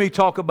to hear me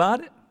talk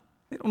about it.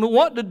 They don't know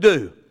what to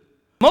do.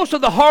 Most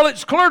of the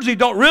harlots clergy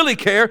don't really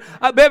care.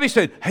 Bevy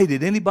said, hey,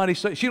 did anybody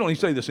say, she don't even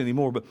say this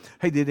anymore, but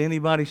hey, did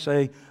anybody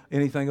say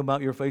anything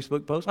about your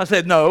Facebook post? I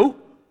said, no.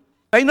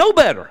 They know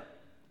better.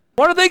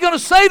 What are they going to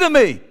say to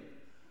me?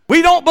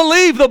 We don't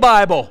believe the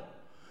Bible.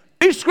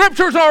 These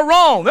scriptures are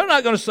wrong. They're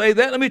not going to say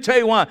that. Let me tell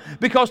you why.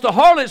 Because the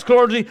harlots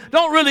clergy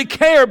don't really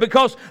care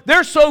because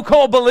their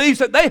so-called beliefs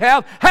that they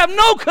have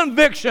no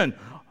conviction.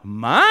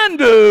 Mine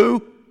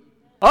do.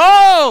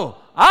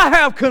 Oh, I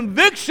have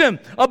conviction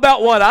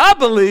about what I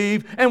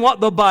believe and what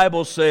the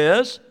Bible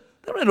says.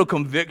 There ain't no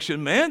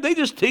conviction, man. They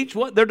just teach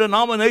what their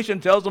denomination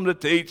tells them to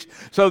teach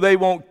so they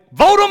won't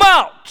vote them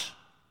out.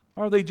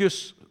 Or they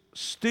just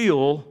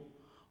steal,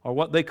 or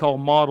what they call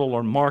model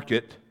or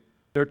market,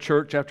 their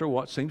church after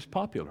what seems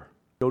popular.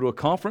 Go to a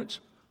conference.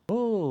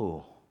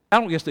 Oh, I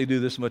don't guess they do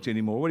this much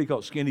anymore. What do you call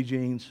it, skinny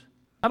jeans?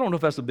 I don't know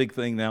if that's a big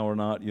thing now or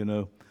not, you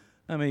know.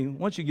 I mean,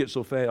 once you get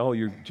so fat, all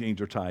your jeans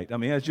are tight. I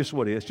mean, that's just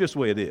what it is. It's just the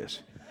way it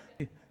is.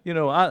 You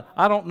know,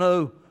 I don't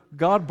know.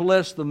 God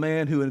bless the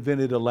man who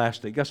invented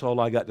elastic. That's all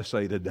I got to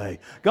say today.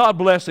 God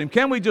bless him.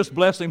 Can we just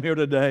bless him here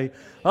today?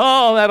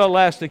 Oh, that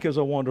elastic is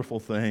a wonderful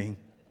thing.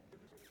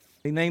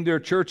 They named their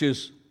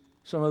churches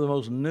some of the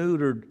most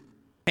neutered,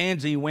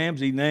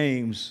 pansy-whamsy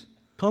names.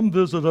 Come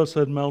visit us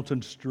at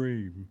Mountain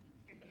Stream.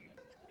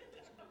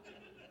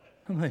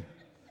 I mean,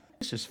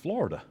 this is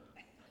Florida.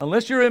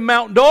 Unless you're in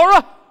Mount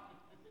Dora.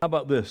 How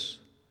about this?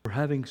 We're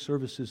having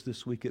services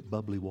this week at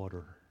Bubbly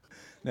Water.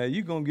 Now,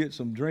 you're going to get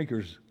some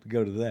drinkers to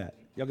go to that.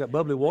 Y'all got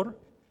bubbly water?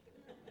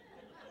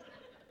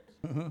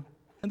 And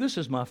this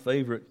is my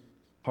favorite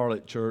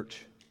harlot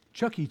church,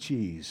 Chuck E.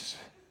 Cheese.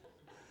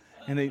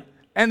 And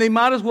they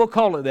might as well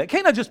call it that.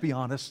 Can't I just be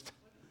honest?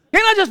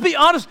 Can't I just be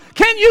honest?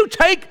 Can you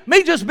take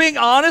me just being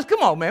honest?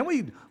 Come on, man.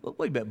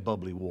 We bet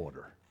bubbly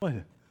water.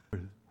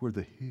 We're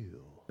the hill.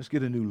 Let's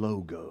get a new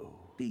logo.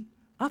 See,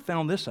 I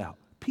found this out.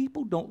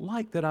 People don't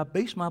like that I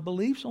base my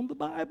beliefs on the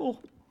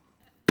Bible.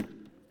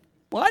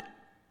 What?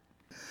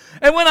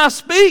 And when I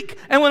speak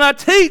and when I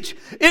teach,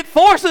 it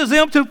forces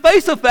them to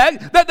face the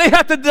fact that they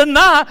have to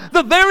deny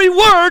the very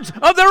words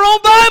of their own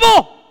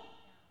Bible.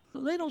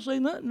 So they don't say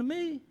nothing to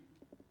me.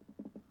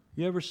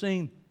 You ever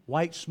seen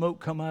white smoke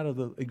come out of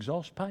the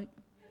exhaust pipe?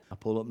 I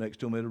pull up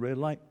next to them at a red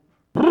light.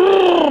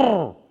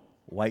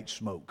 White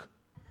smoke.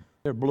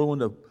 They're blowing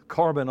the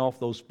carbon off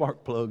those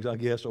spark plugs, I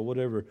guess, or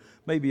whatever.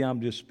 Maybe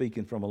I'm just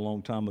speaking from a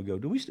long time ago.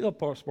 Do we still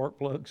have spark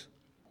plugs?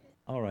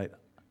 All right,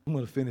 I'm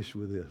going to finish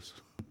with this.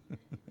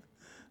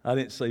 I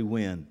didn't say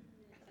when.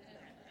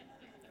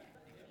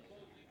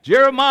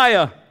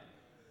 Jeremiah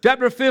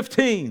chapter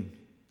 15.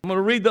 I'm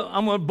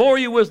going to bore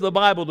you with the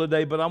Bible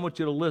today, but I want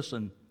you to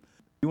listen.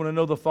 You want to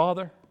know the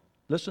Father?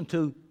 Listen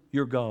to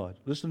your God.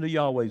 Listen to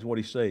Yahweh's what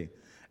He's saying.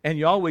 And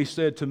Yahweh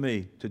said to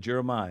me, to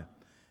Jeremiah,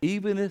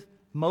 even if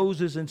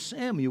Moses and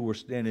Samuel were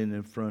standing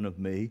in front of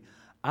me,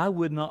 I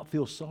would not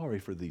feel sorry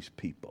for these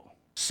people.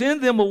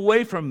 Send them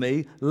away from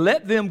me.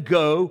 Let them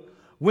go.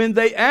 When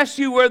they ask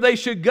you where they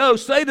should go,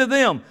 say to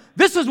them,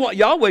 this is what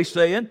Yahweh's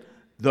saying.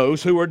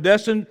 Those who are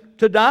destined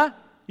to die,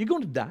 you're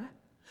going to die.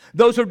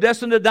 Those who are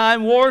destined to die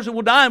in wars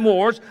will die in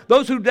wars.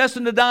 Those who are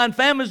destined to die in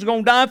famines are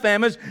going to die in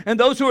famines. And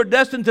those who are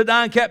destined to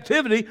die in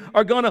captivity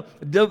are going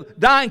to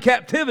die in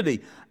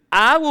captivity.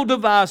 I will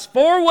devise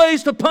 4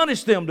 ways to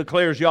punish them,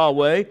 declares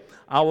Yahweh.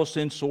 I will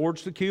send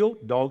swords to kill,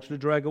 dogs to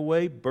drag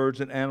away, birds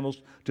and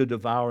animals to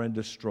devour and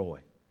destroy.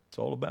 It's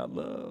all about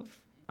love.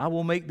 I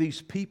will make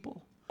these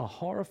people a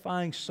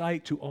horrifying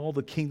sight to all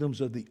the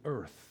kingdoms of the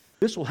earth.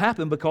 This will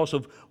happen because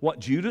of what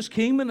Judah's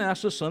king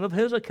Manasseh, son of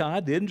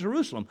Hezekiah, did in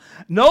Jerusalem.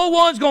 No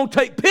one's going to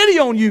take pity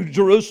on you,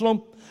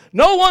 Jerusalem.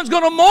 No one's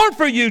going to mourn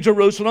for you,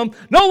 Jerusalem.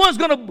 No one's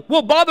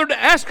will bother to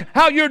ask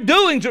how you're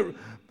doing.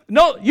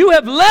 No, you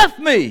have left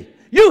me.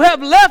 You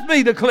have left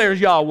me,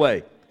 declares Yahweh.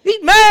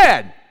 He's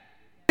mad.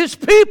 His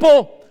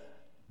people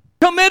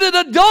committed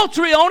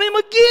adultery on him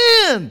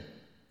again.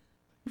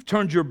 You've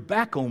turned your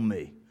back on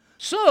me.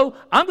 So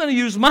I'm going to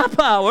use my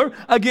power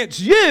against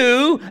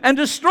you and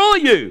destroy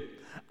you.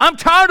 I'm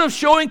tired of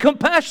showing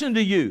compassion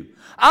to you.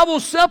 I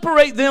will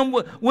separate them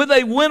with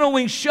a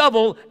winnowing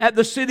shovel at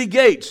the city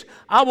gates.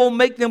 I will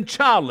make them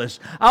childless.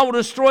 I will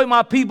destroy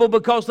my people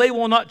because they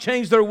will not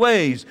change their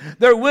ways.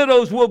 Their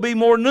widows will be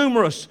more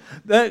numerous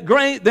than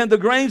the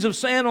grains of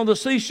sand on the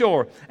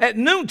seashore. At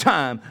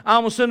noontime, I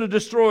will send a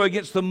destroyer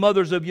against the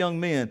mothers of young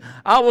men.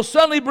 I will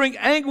suddenly bring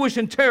anguish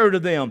and terror to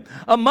them.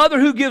 A mother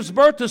who gives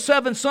birth to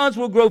 7 sons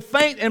will grow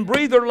faint and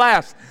breathe her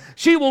last.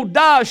 She will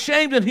die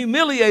ashamed and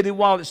humiliated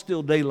while it's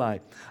still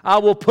daylight. I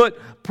will put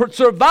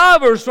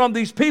survivors from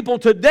these people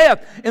to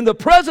death in the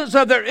presence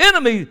of their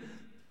enemy,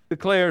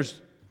 declares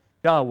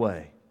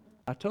Yahweh.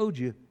 I told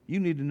you,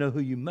 you need to know who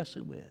you're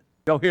messing with.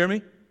 Y'all hear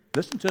me?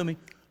 Listen to me.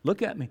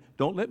 Look at me.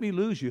 Don't let me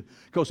lose you,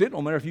 because it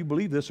don't matter if you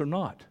believe this or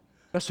not.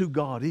 That's who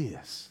God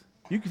is.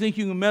 You think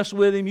you can mess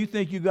with Him. You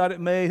think you got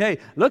it made. Hey,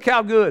 look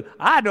how good.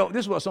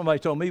 This is what somebody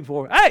told me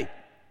before. Hey,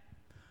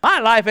 my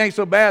life ain't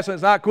so bad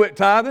since I quit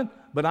tithing,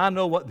 but I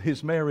know what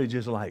his marriage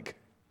is like.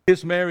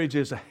 His marriage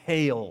is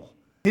hell.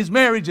 His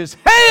marriage is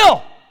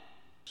hell.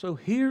 So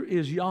here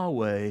is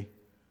Yahweh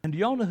And do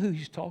y'all know who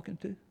he's talking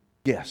to?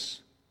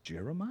 Yes,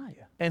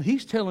 Jeremiah. And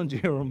he's telling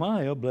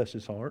Jeremiah, bless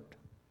his heart,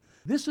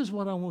 this is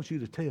what I want you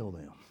to tell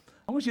them.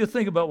 I want you to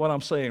think about what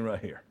I'm saying right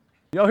here.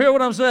 Y'all hear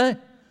what I'm saying?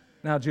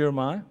 Now,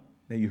 Jeremiah,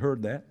 now you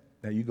heard that.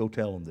 Now you go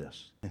tell them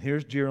this. And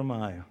here's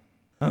Jeremiah.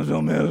 I'm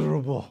so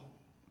miserable.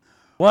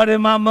 Why did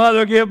my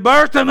mother give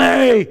birth to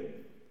me?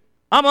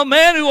 I'm a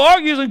man who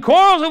argues and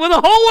quarrels with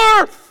the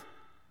whole earth.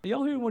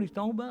 Y'all hear what he's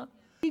talking about?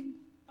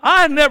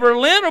 I never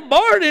lent or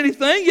borrowed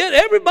anything, yet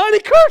everybody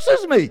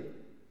curses me.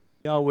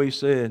 Yahweh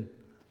said,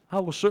 I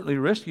will certainly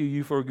rescue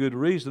you for a good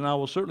reason. I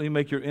will certainly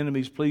make your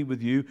enemies plead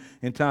with you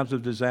in times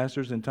of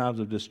disasters, in times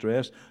of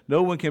distress.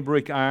 No one can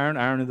break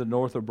iron in the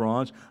north or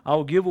bronze. I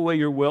will give away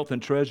your wealth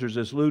and treasures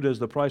as loot as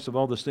the price of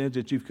all the sins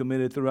that you've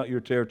committed throughout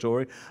your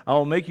territory. I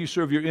will make you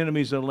serve your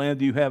enemies in a land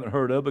that you haven't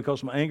heard of,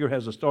 because my anger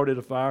has started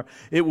a fire.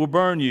 It will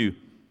burn you.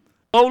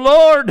 Oh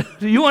Lord,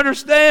 do you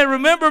understand?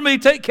 Remember me,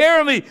 take care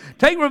of me.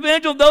 Take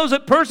revenge on those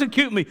that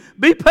persecute me.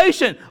 Be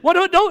patient.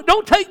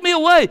 Don't take me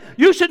away.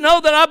 You should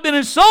know that I've been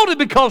insulted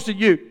because of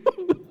you.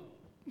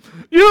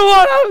 You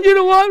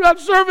know what? I'm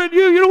serving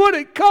you. You know what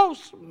it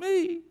costs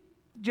me?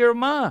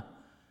 Jeremiah,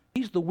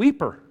 he's the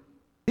weeper.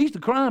 He's the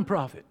crying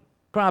prophet,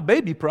 cry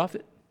baby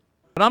prophet.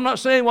 But I'm not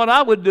saying what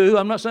I would do.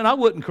 I'm not saying I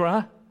wouldn't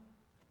cry.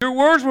 Your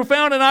words were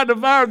found and I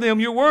devoured them.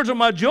 Your words are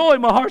my joy,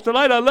 my heart's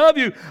delight. I love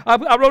you.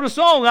 I wrote a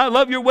song. I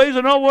love your ways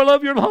and all will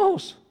love your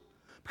laws.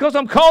 Because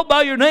I'm called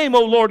by your name,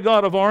 O Lord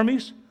God of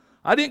armies.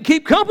 I didn't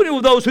keep company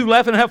with those who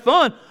laugh and have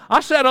fun.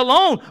 I sat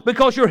alone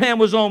because your hand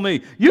was on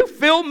me. You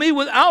filled me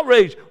with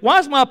outrage. Why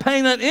is my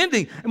pain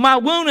unending and my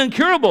wound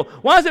incurable?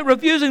 Why is it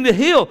refusing to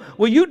heal?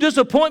 Will you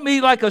disappoint me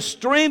like a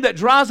stream that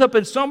dries up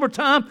in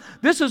summertime?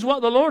 This is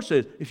what the Lord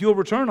says. If you'll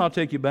return, I'll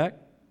take you back.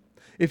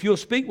 If you'll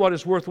speak what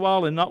is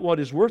worthwhile and not what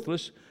is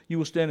worthless, you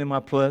will stand in my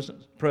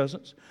presence.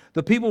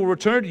 The people will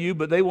return to you,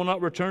 but they will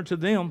not return to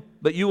them.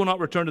 But you will not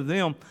return to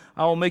them.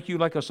 I will make you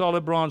like a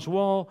solid bronze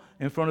wall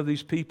in front of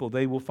these people.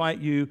 They will fight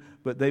you,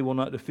 but they will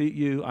not defeat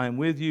you. I am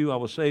with you. I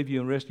will save you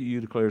and rescue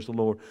you, declares the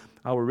Lord.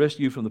 I will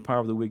rescue you from the power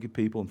of the wicked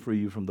people and free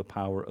you from the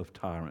power of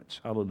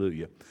tyrants.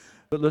 Hallelujah.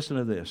 But listen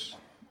to this.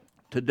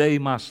 Today,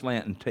 my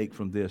slant and take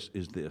from this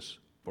is this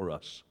for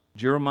us.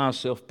 Jeremiah's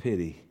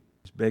self-pity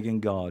is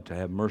begging God to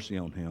have mercy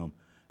on him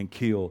and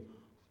kill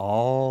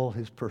all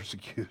his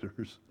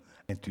persecutors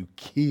and to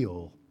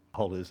kill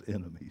all his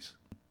enemies.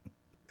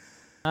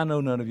 I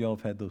know none of y'all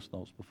have had those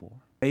thoughts before.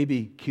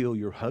 Maybe kill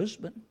your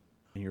husband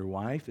and your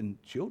wife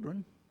and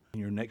children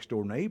and your next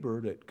door neighbor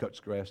that cuts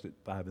grass at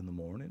 5 in the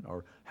morning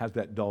or has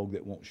that dog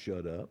that won't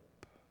shut up.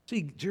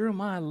 See,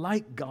 Jeremiah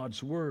liked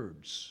God's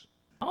words.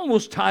 I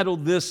almost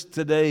titled this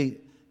today,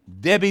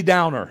 Debbie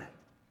Downer.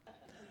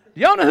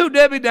 Do y'all know who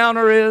Debbie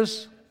Downer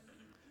is?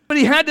 But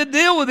he had to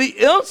deal with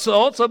the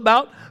insults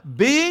about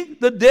being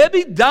the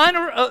Debbie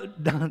Downer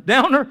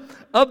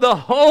of the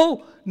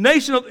whole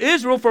nation of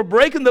Israel for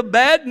breaking the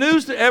bad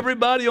news to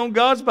everybody on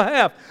God's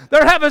behalf.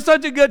 They're having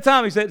such a good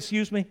time. He said,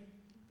 excuse me.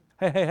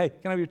 Hey,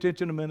 can I have your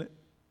attention a minute?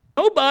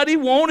 Nobody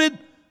wanted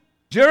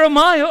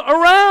Jeremiah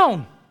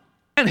around.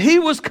 And he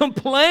was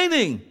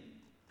complaining.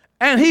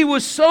 And he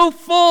was so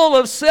full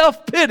of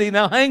self-pity.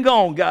 Now hang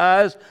on,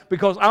 guys,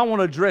 because I want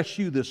to address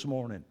you this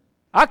morning.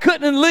 I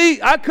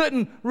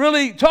couldn't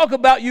really talk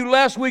about you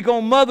last week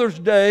on Mother's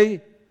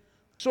Day,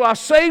 so I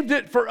saved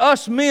it for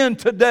us men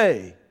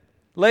today.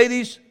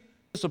 Ladies,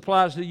 this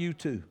applies to you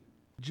too.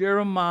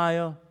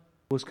 Jeremiah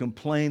was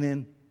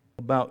complaining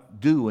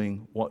about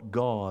doing what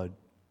God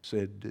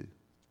said do.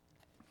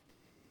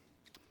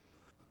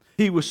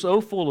 He was so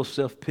full of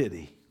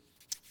self-pity.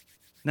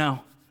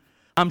 Now,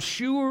 I'm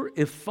sure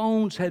if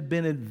phones had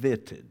been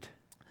invented,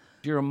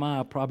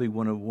 Jeremiah probably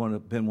wouldn't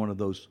have been one of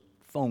those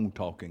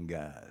phone-talking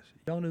guys.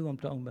 Y'all know who I'm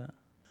talking about?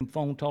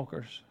 Phone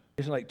talkers.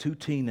 It's like two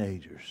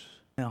teenagers.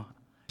 Now,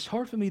 it's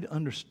hard for me to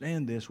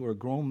understand this where a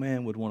grown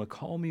man would want to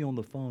call me on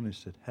the phone and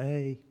say,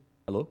 hey,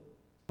 hello,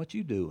 what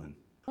you doing?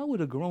 How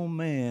would a grown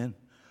man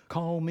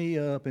call me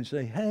up and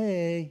say,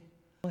 hey,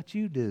 what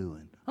you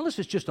doing? Unless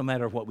it's just a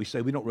matter of what we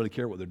say. We don't really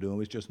care what they're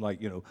doing. It's just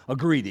like, a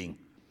greeting.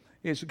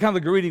 It's kind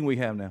of the greeting we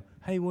have now.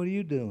 Hey, what are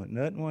you doing?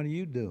 Nothing. What are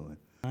you doing?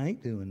 I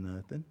ain't doing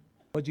nothing.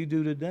 What'd you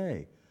do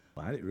today?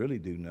 Well, I didn't really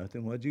do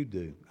nothing. What'd you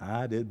do?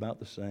 I did about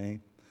the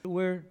same.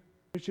 Where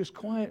it's just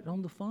quiet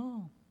on the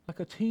phone, like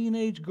a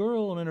teenage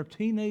girl and her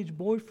teenage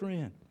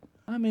boyfriend.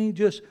 I mean,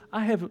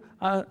 I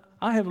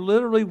have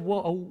literally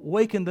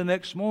awakened the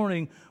next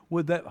morning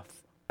with that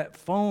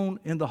phone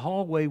in the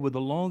hallway with a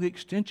long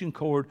extension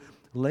cord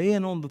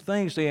laying on the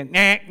thing saying,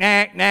 knack,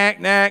 knack, knack,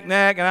 knack,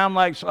 knack, and I'm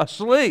like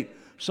asleep.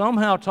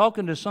 Somehow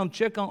talking to some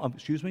chick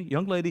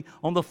young lady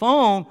on the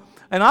phone,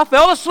 and I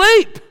fell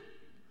asleep.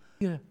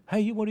 Yeah.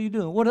 Hey, what are you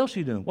doing? What else are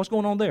you doing? What's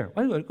going on there?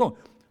 Where are you going?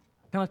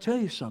 Can I tell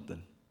you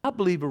something? I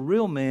believe a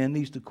real man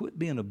needs to quit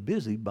being a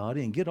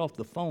busybody and get off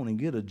the phone and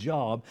get a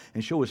job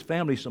and show his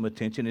family some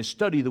attention and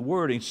study the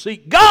Word and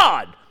seek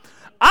God.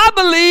 I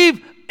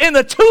believe in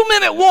the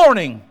 2-minute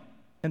warning,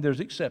 and there's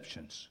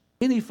exceptions.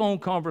 Any phone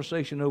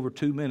conversation over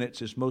 2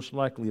 minutes is most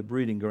likely a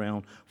breeding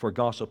ground for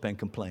gossip and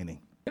complaining.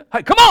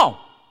 Hey, come on!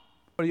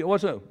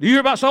 What's up? Do you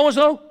hear about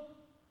so-and-so?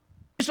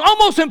 It's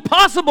almost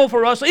impossible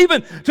for us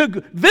even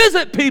to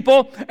visit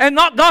people and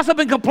not gossip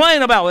and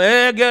complain about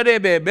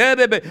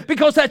it,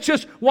 because that's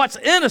just what's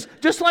in us.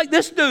 Just like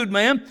this dude,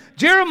 man.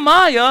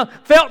 Jeremiah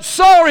felt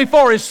sorry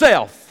for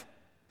himself.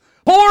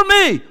 Poor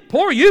me.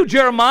 Poor you,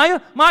 Jeremiah.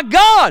 My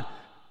God.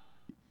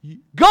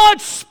 God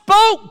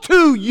spoke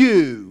to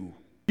you.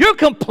 You're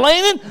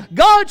complaining.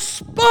 God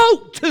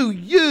spoke to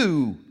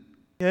you.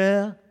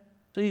 Yeah.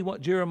 See what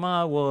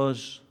Jeremiah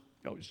was.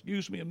 Oh,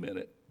 excuse me a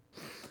minute.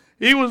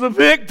 He was a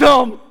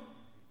victim.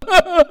 He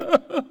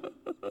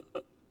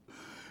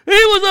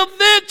was a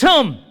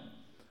victim.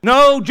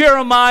 No,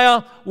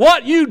 Jeremiah,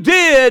 what you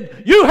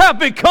did, you have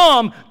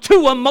become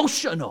too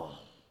emotional.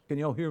 Can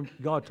y'all hear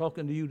God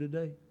talking to you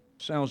today?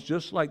 Sounds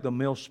just like the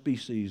male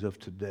species of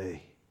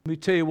today. Let me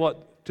tell you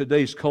what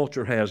today's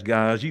culture has,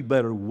 guys. You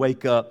better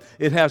wake up.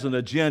 It has an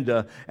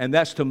agenda, and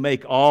that's to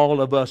make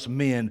all of us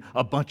men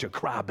a bunch of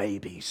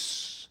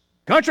crybabies.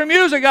 Country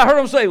music, I heard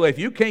them say, well, if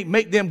you can't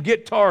make them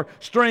guitar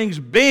strings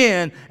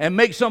bend and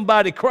make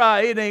somebody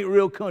cry, it ain't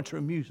real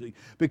country music.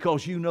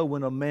 Because you know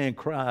when a man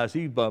cries,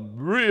 he's a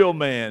real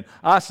man.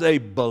 I say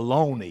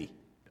baloney.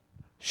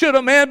 Should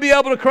a man be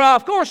able to cry?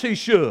 Of course he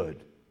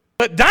should.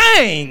 But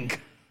dang,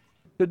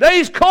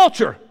 today's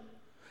culture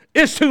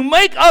is to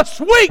make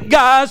us weak,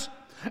 guys,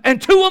 and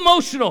too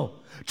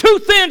emotional, too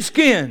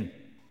thin-skinned.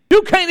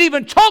 You can't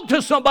even talk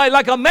to somebody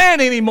like a man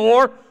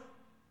anymore.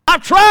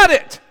 I've tried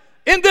it.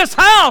 In this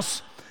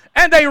house,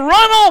 and they run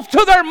off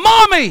to their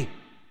mommy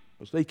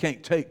because they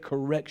can't take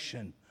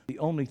correction. The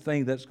only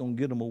thing that's going to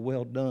get them a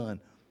well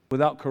done.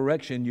 Without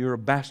correction, you're a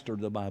bastard,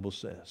 the Bible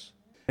says.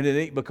 And it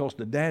ain't because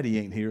the daddy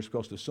ain't here, it's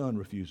because the son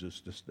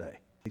refuses to stay.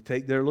 They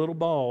take their little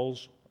ball,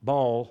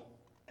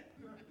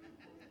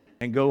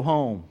 and go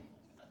home.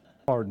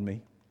 Pardon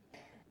me.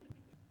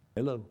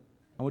 Hello.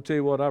 I'm going to tell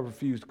you what I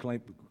refuse to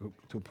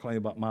claim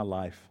about my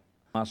life,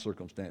 my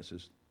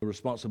circumstances, the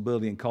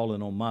responsibility and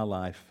calling on my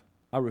life.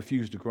 I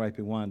refuse to gripe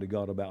and whine to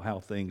God about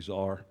how things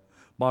are.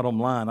 Bottom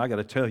line, I got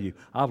to tell you,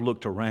 I've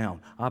looked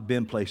around. I've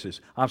been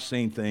places. I've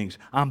seen things.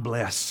 I'm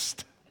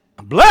blessed.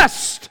 I'm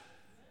blessed.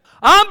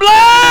 I'm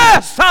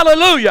blessed.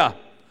 Hallelujah.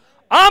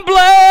 I'm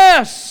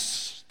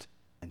blessed.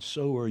 And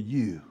so are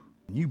you.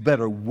 You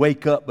better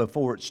wake up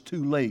before it's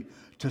too late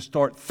to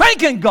start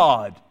thanking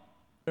God.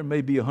 There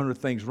may be 100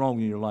 things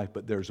wrong in your life,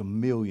 but there's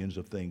millions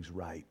of things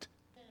right.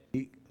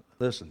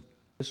 Listen,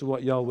 this is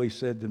what Yahweh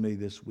said to me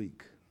this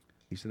week.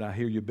 He said, I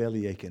hear your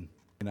belly aching,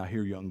 and I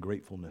hear your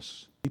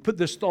ungratefulness. He put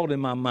this thought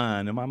in my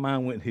mind, and my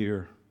mind went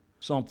here.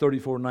 Psalm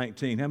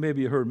 34:19. How many of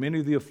you heard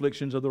many of the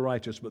afflictions of the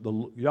righteous, but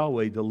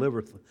Yahweh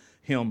delivereth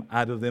him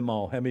out of them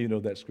all? How many of you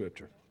know that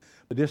scripture?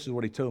 But this is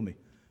what he told me.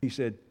 He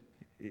said,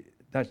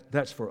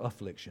 that's for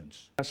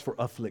afflictions. That's for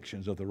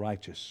afflictions of the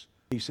righteous.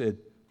 He said,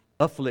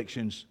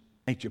 afflictions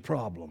ain't your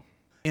problem.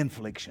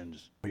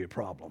 Inflictions are your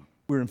problem.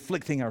 We're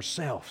inflicting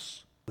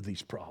ourselves with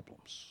these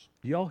problems.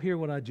 Do y'all hear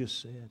what I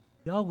just said?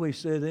 Yahweh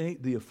said it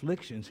ain't the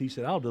afflictions. He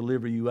said, I'll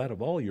deliver you out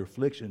of all your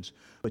afflictions.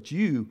 But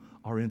you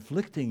are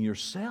inflicting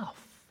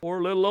yourself.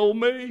 Poor little old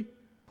me.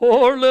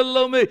 Poor little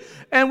old me.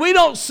 And we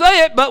don't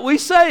say it, but we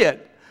say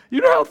it.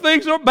 You know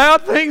how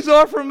bad things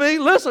are for me?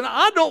 Listen,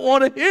 I don't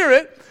want to hear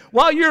it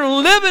while you're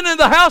living in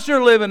the house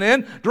you're living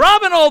in,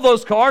 driving all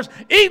those cars,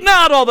 eating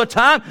out all the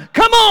time.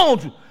 Come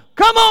on,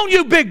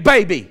 you big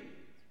baby.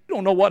 You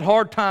don't know what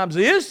hard times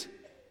is.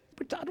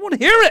 But I don't want to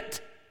hear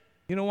it.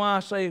 You know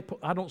why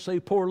I don't say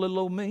poor little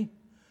old me?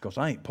 Because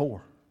I ain't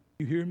poor.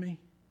 You hear me?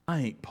 I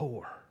ain't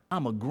poor.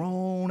 I'm a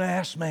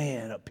grown-ass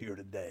man up here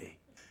today.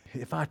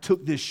 If I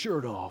took this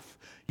shirt off,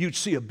 you'd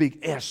see a big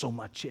S on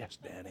my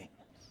chest, Danny.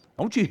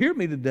 Don't you hear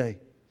me today?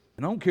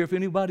 And I don't care if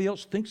anybody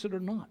else thinks it or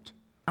not.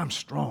 I'm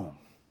strong.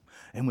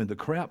 And when the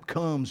crap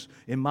comes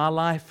in my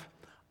life,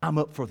 I'm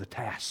up for the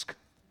task.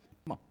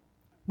 Come on.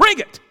 Bring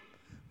it!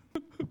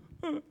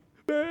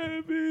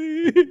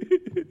 Baby.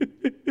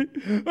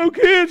 Oh,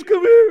 kids,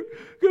 come here.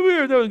 Come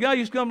here. There was a guy who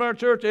used to come to our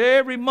church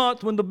every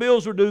month when the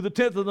bills were due, the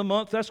 10th of the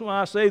month. That's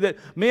why I say that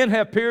men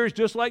have periods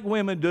just like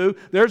women do.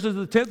 Theirs is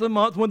the 10th of the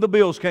month when the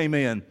bills came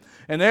in.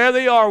 And there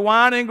they are,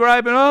 whining,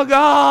 griping, oh,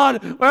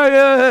 God.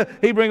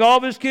 He'd bring all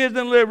of his kids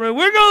in the living room.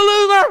 We're going to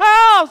lose our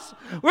house.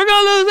 We're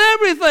going to lose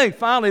everything.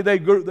 Finally,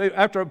 they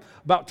after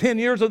about 10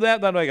 years of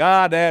that, they're like,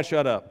 Dad,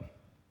 shut up.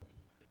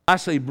 I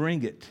say,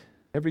 bring it.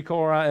 Every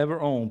car I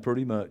ever owned,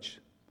 pretty much,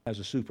 has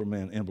a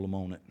Superman emblem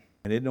on it.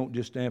 And it don't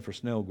just stand for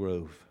Snell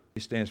Grove.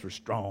 It stands for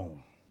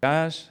strong.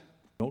 Guys,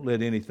 don't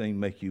let anything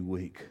make you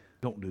weak.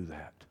 Don't do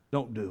that.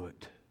 Don't do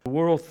it. The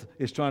world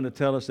is trying to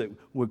tell us that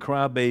we're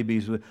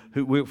crybabies.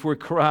 If we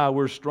cry,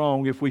 we're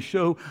strong. If we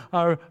show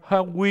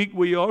how weak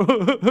we are,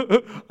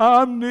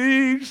 I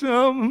need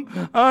some.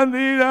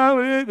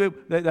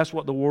 That's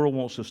what the world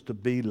wants us to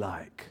be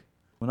like.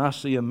 When I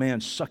see a man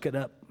suck it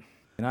up,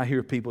 and I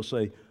hear people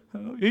say,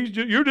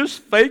 you're just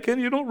faking.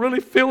 You don't really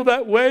feel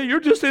that way.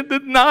 You're just in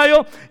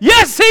denial.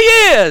 Yes, he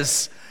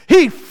is.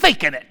 He's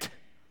faking it.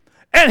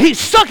 And he's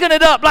sucking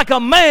it up like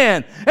a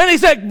man. And he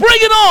said, bring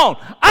it on.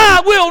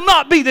 I will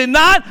not be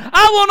denied.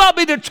 I will not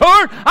be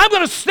deterred. I'm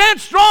going to stand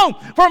strong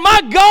for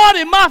my God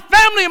and my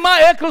family and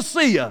my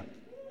ecclesia.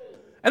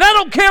 And I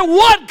don't care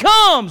what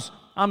comes.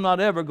 I'm not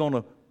ever going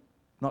to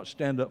not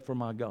stand up for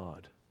my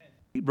God.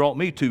 He brought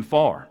me too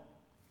far.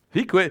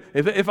 He quit.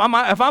 If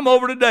I'm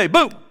over today,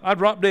 boom, I'd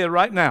drop dead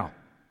right now.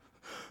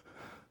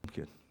 I'm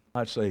kidding.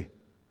 I'd say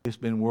it's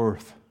been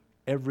worth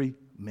every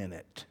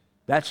minute.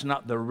 That's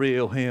not the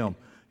real him.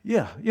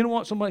 Yeah, you know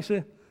what somebody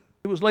said?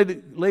 It was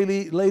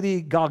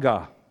Lady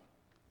Gaga.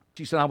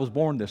 She said, I was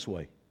born this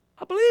way.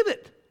 I believe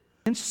it.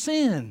 In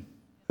sin.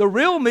 The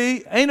real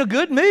me ain't a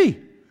good me.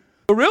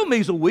 The real me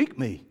is a weak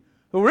me.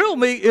 The real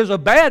me is a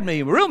bad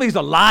me. The real me is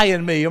a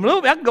lying me. I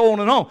can go on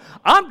and on.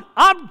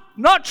 I'm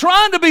not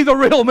trying to be the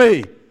real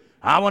me.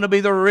 I want to be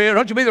the real.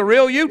 Don't you be the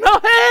real you? No,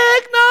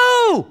 heck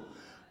no.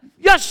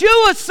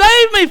 Yeshua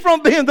saved me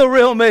from being the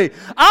real me.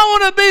 I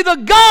want to be the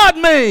God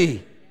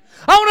me.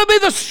 I want to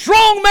be the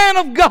strong man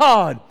of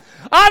God.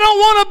 I don't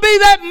want to be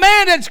that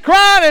man that's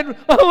crying and,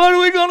 oh, what are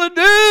we going to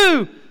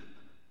do?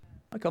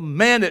 Like a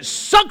man that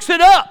sucks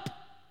it up.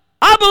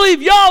 I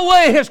believe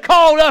Yahweh has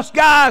called us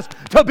guys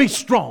to be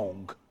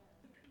strong.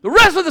 The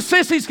rest of the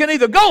sissies can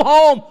either go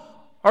home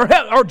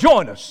or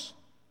join us.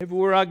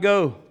 Everywhere I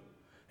go,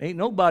 ain't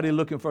nobody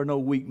looking for no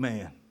weak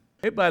man.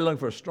 Everybody looking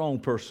for a strong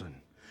person.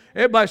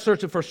 Everybody's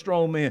searching for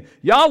strong men.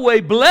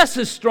 Yahweh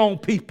blesses strong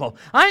people.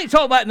 I ain't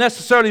talking about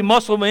necessarily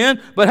muscle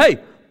men, but hey,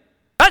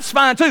 that's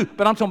fine too.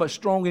 But I'm talking about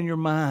strong in your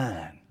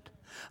mind.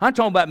 I'm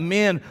talking about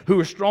men who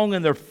are strong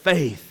in their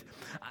faith.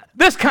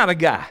 This kind of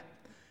guy.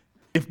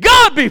 If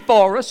God be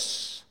for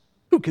us,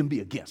 who can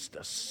be against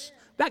us?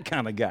 That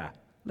kind of guy.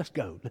 Let's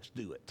go. Let's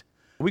do it.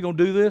 Are we going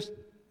to do this?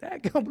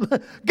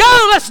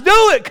 Go, let's do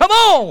it. Come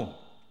on.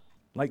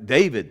 Like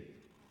David.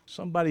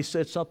 Somebody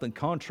said something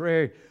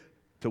contrary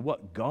to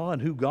what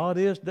God, who God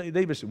is.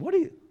 David said,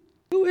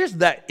 who is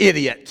that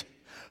idiot?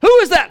 Who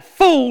is that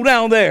fool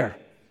down there?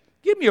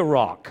 Give me a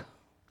rock.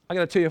 I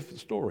got to tell you a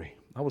story.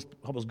 I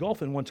was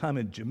golfing one time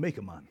in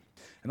Jamaica, man,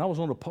 and I was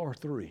on a par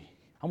 3.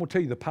 I'm going to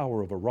tell you the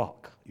power of a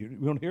rock. You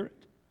want to hear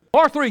it?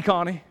 Par 3,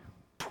 Connie.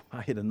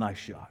 I hit a nice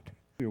shot.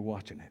 We were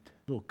watching it.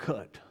 Little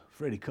cut.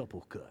 Freddie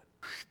Couple cut.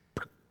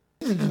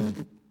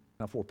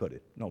 Not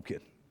 4-putted. No, I'm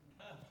kidding.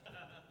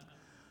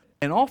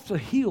 And off the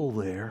hill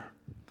there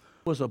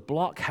was a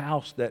block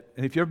house that,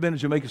 and if you've ever been to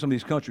Jamaica, some of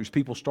these countries,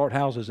 people start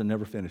houses and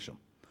never finish them.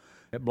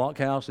 That block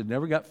house had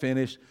never got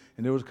finished,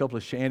 and there was a couple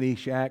of shanty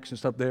shacks and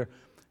stuff there.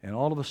 And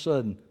all of a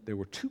sudden, there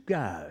were 2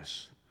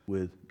 guys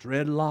with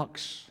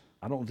dreadlocks.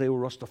 I don't know if they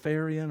were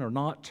Rastafarian or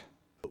not,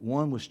 but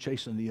one was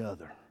chasing the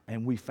other.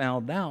 And we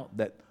found out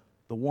that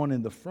the one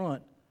in the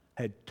front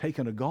had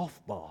taken a golf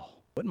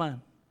ball, wasn't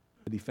mine,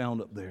 that he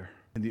found up there.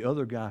 And the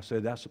other guy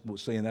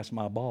was saying, that's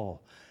my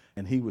ball.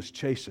 And he was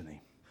chasing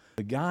him.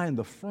 The guy in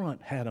the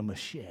front had a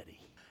machete,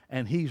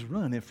 and he's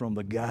running from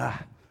the guy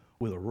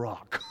with a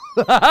rock.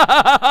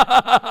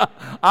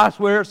 I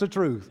swear it's the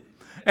truth.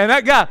 And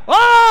that guy,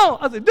 oh!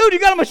 I said, dude, you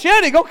got a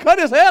machete. Go cut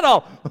his head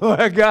off.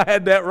 That guy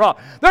had that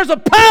rock. There's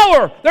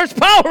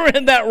power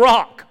in that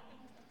rock.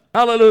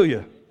 Hallelujah.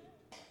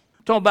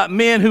 I'm talking about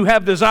men who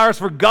have desires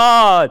for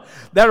God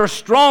that are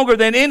stronger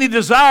than any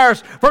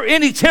desires for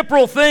any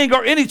temporal thing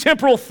or any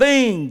temporal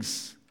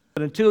things.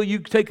 But until you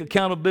take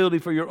accountability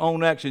for your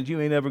own actions, you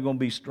ain't ever going to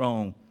be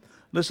strong.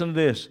 Listen to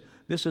this.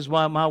 This is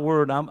why my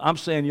word, I'm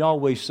saying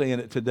Yahweh's saying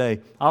it today.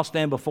 I'll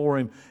stand before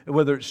Him,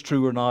 whether it's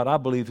true or not. I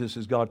believe this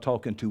is God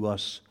talking to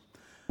us.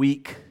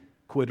 Weak,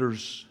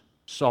 quitters,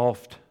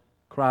 soft,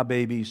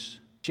 crybabies,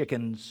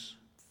 chickens,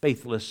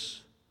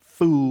 faithless,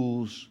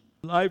 fools.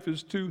 Life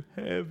is too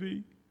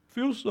heavy.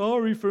 Feel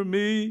sorry for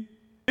me.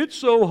 It's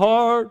so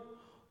hard.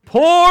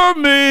 Poor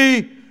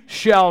me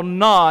shall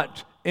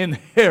not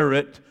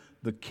inherit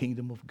the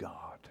kingdom of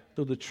God.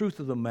 So the truth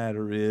of the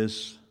matter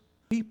is,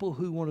 people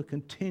who want to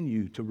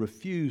continue to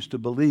refuse to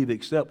believe,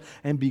 accept,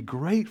 and be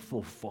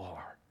grateful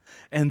for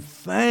and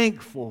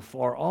thankful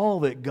for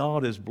all that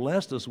God has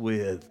blessed us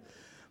with,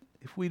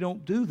 if we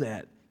don't do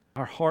that,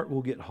 our heart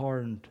will get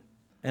hardened.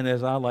 And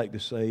as I like to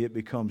say, it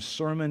becomes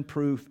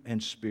sermon-proof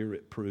and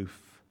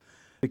spirit-proof.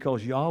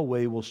 Because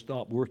Yahweh will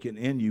stop working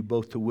in you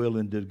both to will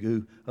and to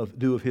do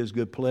of His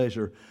good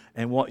pleasure,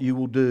 and what you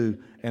will do.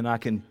 And I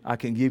can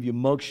give you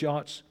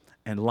mugshots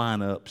and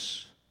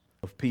lineups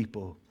of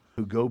people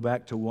who go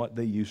back to what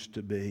they used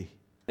to be.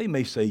 They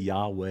may say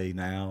Yahweh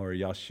now or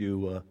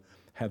Yeshua,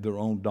 have their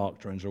own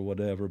doctrines or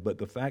whatever, but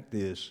the fact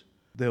is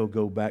they'll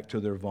go back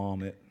to their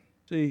vomit.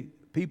 See,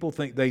 people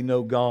think they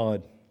know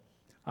God.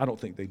 I don't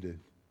think they do.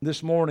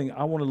 This morning,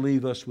 I want to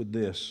leave us with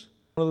this.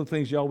 One of the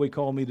things Yahweh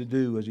called me to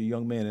do as a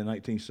young man in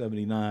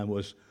 1979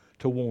 was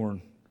to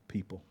warn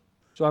people.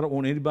 So I don't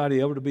want anybody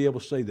ever to be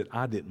able to say that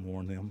I didn't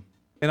warn them.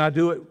 And I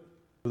do it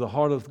with a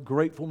heart of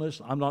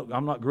gratefulness. I'm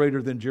not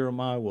greater than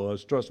Jeremiah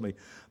was. Trust me.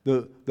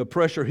 The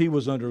pressure he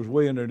was under was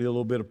way under the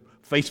little bit of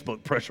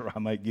Facebook pressure I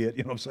might get.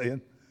 You know what I'm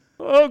saying?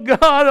 Oh, God,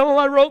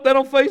 I wrote that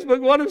on Facebook.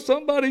 What if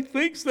somebody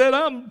thinks that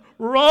I'm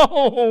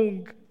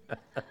wrong?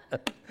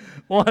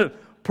 What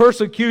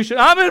persecution.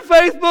 I'm in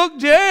Facebook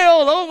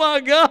jail. Oh, my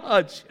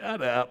God.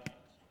 Shut up.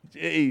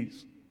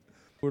 Jeez.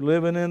 We're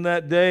living in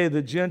that day,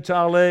 the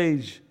Gentile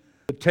age.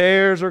 The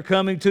tares are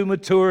coming to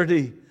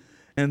maturity,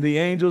 and the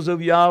angels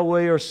of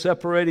Yahweh are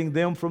separating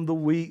them from the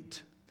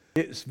wheat.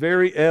 It's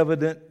very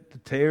evident, the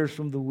tares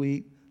from the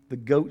wheat, the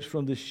goats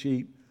from the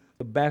sheep,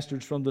 the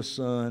bastards from the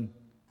son,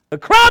 the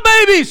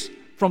crybabies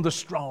from the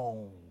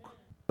strong.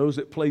 Those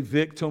that play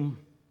victim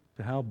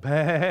to how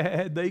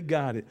bad they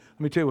got it. Let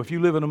me tell you, if you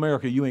live in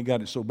America, you ain't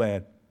got it so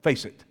bad.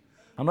 Face it.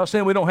 I'm not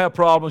saying we don't have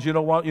problems, you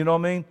know what I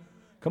mean?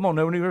 Come on,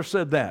 nobody ever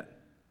said that.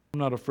 I'm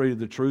not afraid of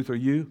the truth, are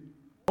you?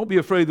 Don't be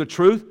afraid of the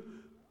truth.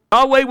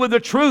 Away with the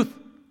truth.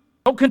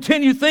 Don't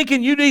continue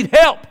thinking you need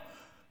help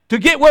to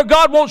get where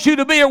God wants you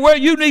to be or where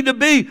you need to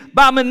be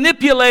by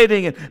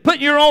manipulating and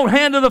putting your own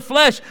hand to the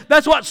flesh.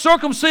 That's what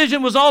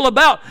circumcision was all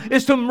about,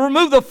 is to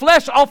remove the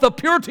flesh off the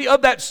purity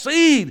of that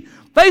seed.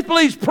 Faith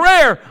believes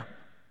prayer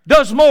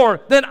does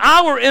more than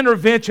our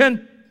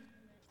intervention.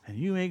 And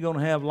you ain't going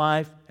to have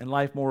life and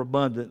life more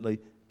abundantly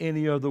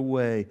any other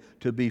way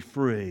to be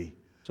free.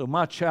 So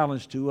my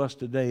challenge to us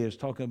today is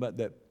talking about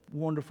that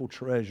wonderful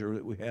treasure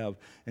that we have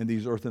in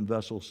these earthen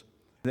vessels,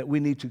 that we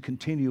need to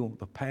continue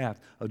the path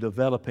of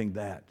developing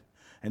that.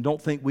 And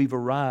don't think we've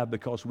arrived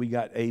because we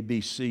got A,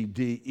 B, C,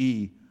 D,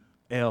 E,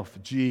 F,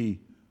 G.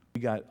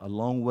 We got a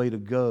long way to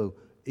go,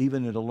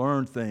 even to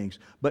learn things,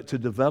 but to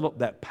develop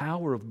that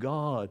power of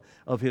God,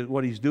 of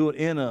what He's doing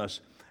in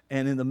us.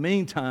 And in the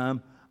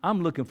meantime,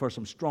 I'm looking for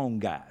some strong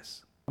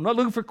guys. I'm not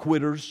looking for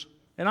quitters.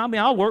 And I mean,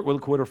 I'll work with a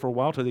quitter for a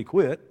while till they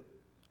quit.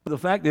 But the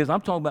fact is,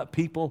 I'm talking about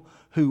people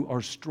who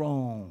are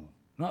strong,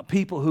 not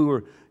people who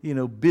are,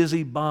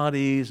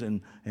 busybodies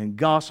and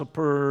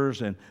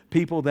gossipers and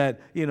people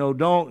that, I'm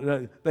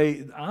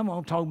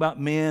talking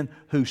about men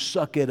who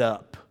suck it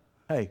up.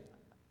 Hey,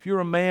 if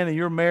you're a man and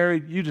you're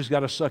married, you just got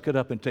to suck it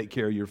up and take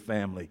care of your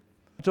family.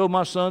 I told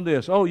my son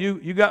this,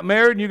 you got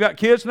married and you got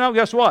kids now?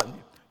 Guess what?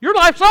 Your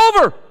life's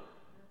over.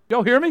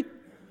 Y'all hear me?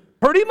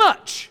 Pretty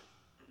much.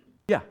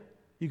 Yeah,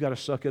 you got to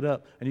suck it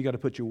up and you got to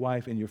put your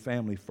wife and your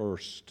family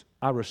first.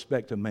 I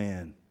respect a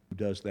man who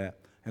does that.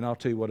 And I'll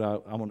tell you what, I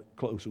want to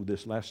close with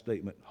this last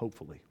statement,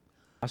 hopefully.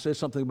 I said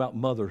something about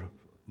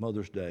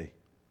Mother's Day,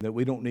 that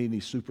we don't need any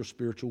super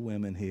spiritual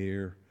women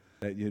here,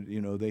 that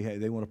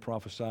they want to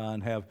prophesy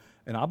and have,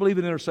 and I believe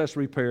in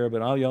intercessory prayer,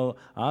 but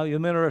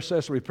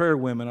intercessory prayer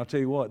women, I'll tell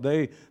you what,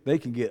 they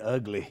can get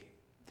ugly.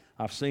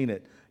 I've seen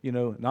it.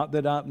 Not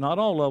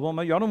all of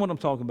them. Y'all know what I'm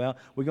talking about.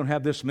 We're going to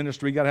have this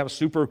ministry. You got to have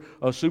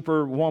a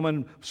super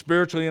woman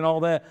spiritually and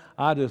all that.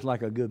 I just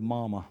like a good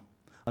mama,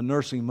 a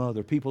nursing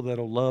mother, people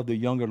that'll love the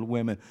younger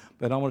women.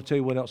 But I want to tell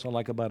you what else I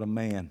like about a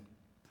man.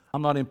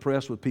 I'm not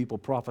impressed with people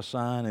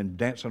prophesying and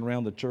dancing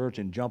around the church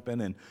and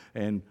jumping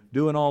and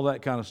doing all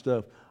that kind of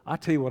stuff. I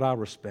tell you what I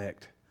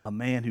respect. A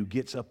man who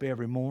gets up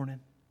every morning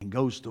and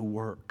goes to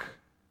work.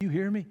 You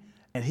hear me?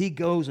 And he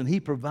goes and he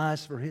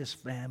provides for his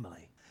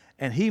family.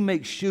 And he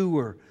makes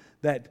sure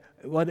that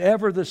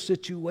whatever the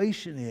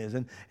situation is,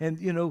 and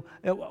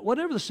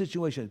whatever the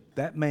situation,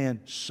 that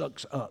man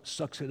sucks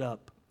it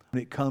up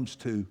when it comes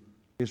to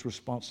his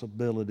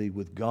responsibility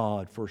with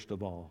God, first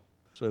of all.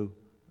 So,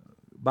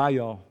 bye,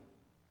 y'all.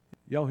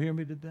 Y'all hear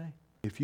me today?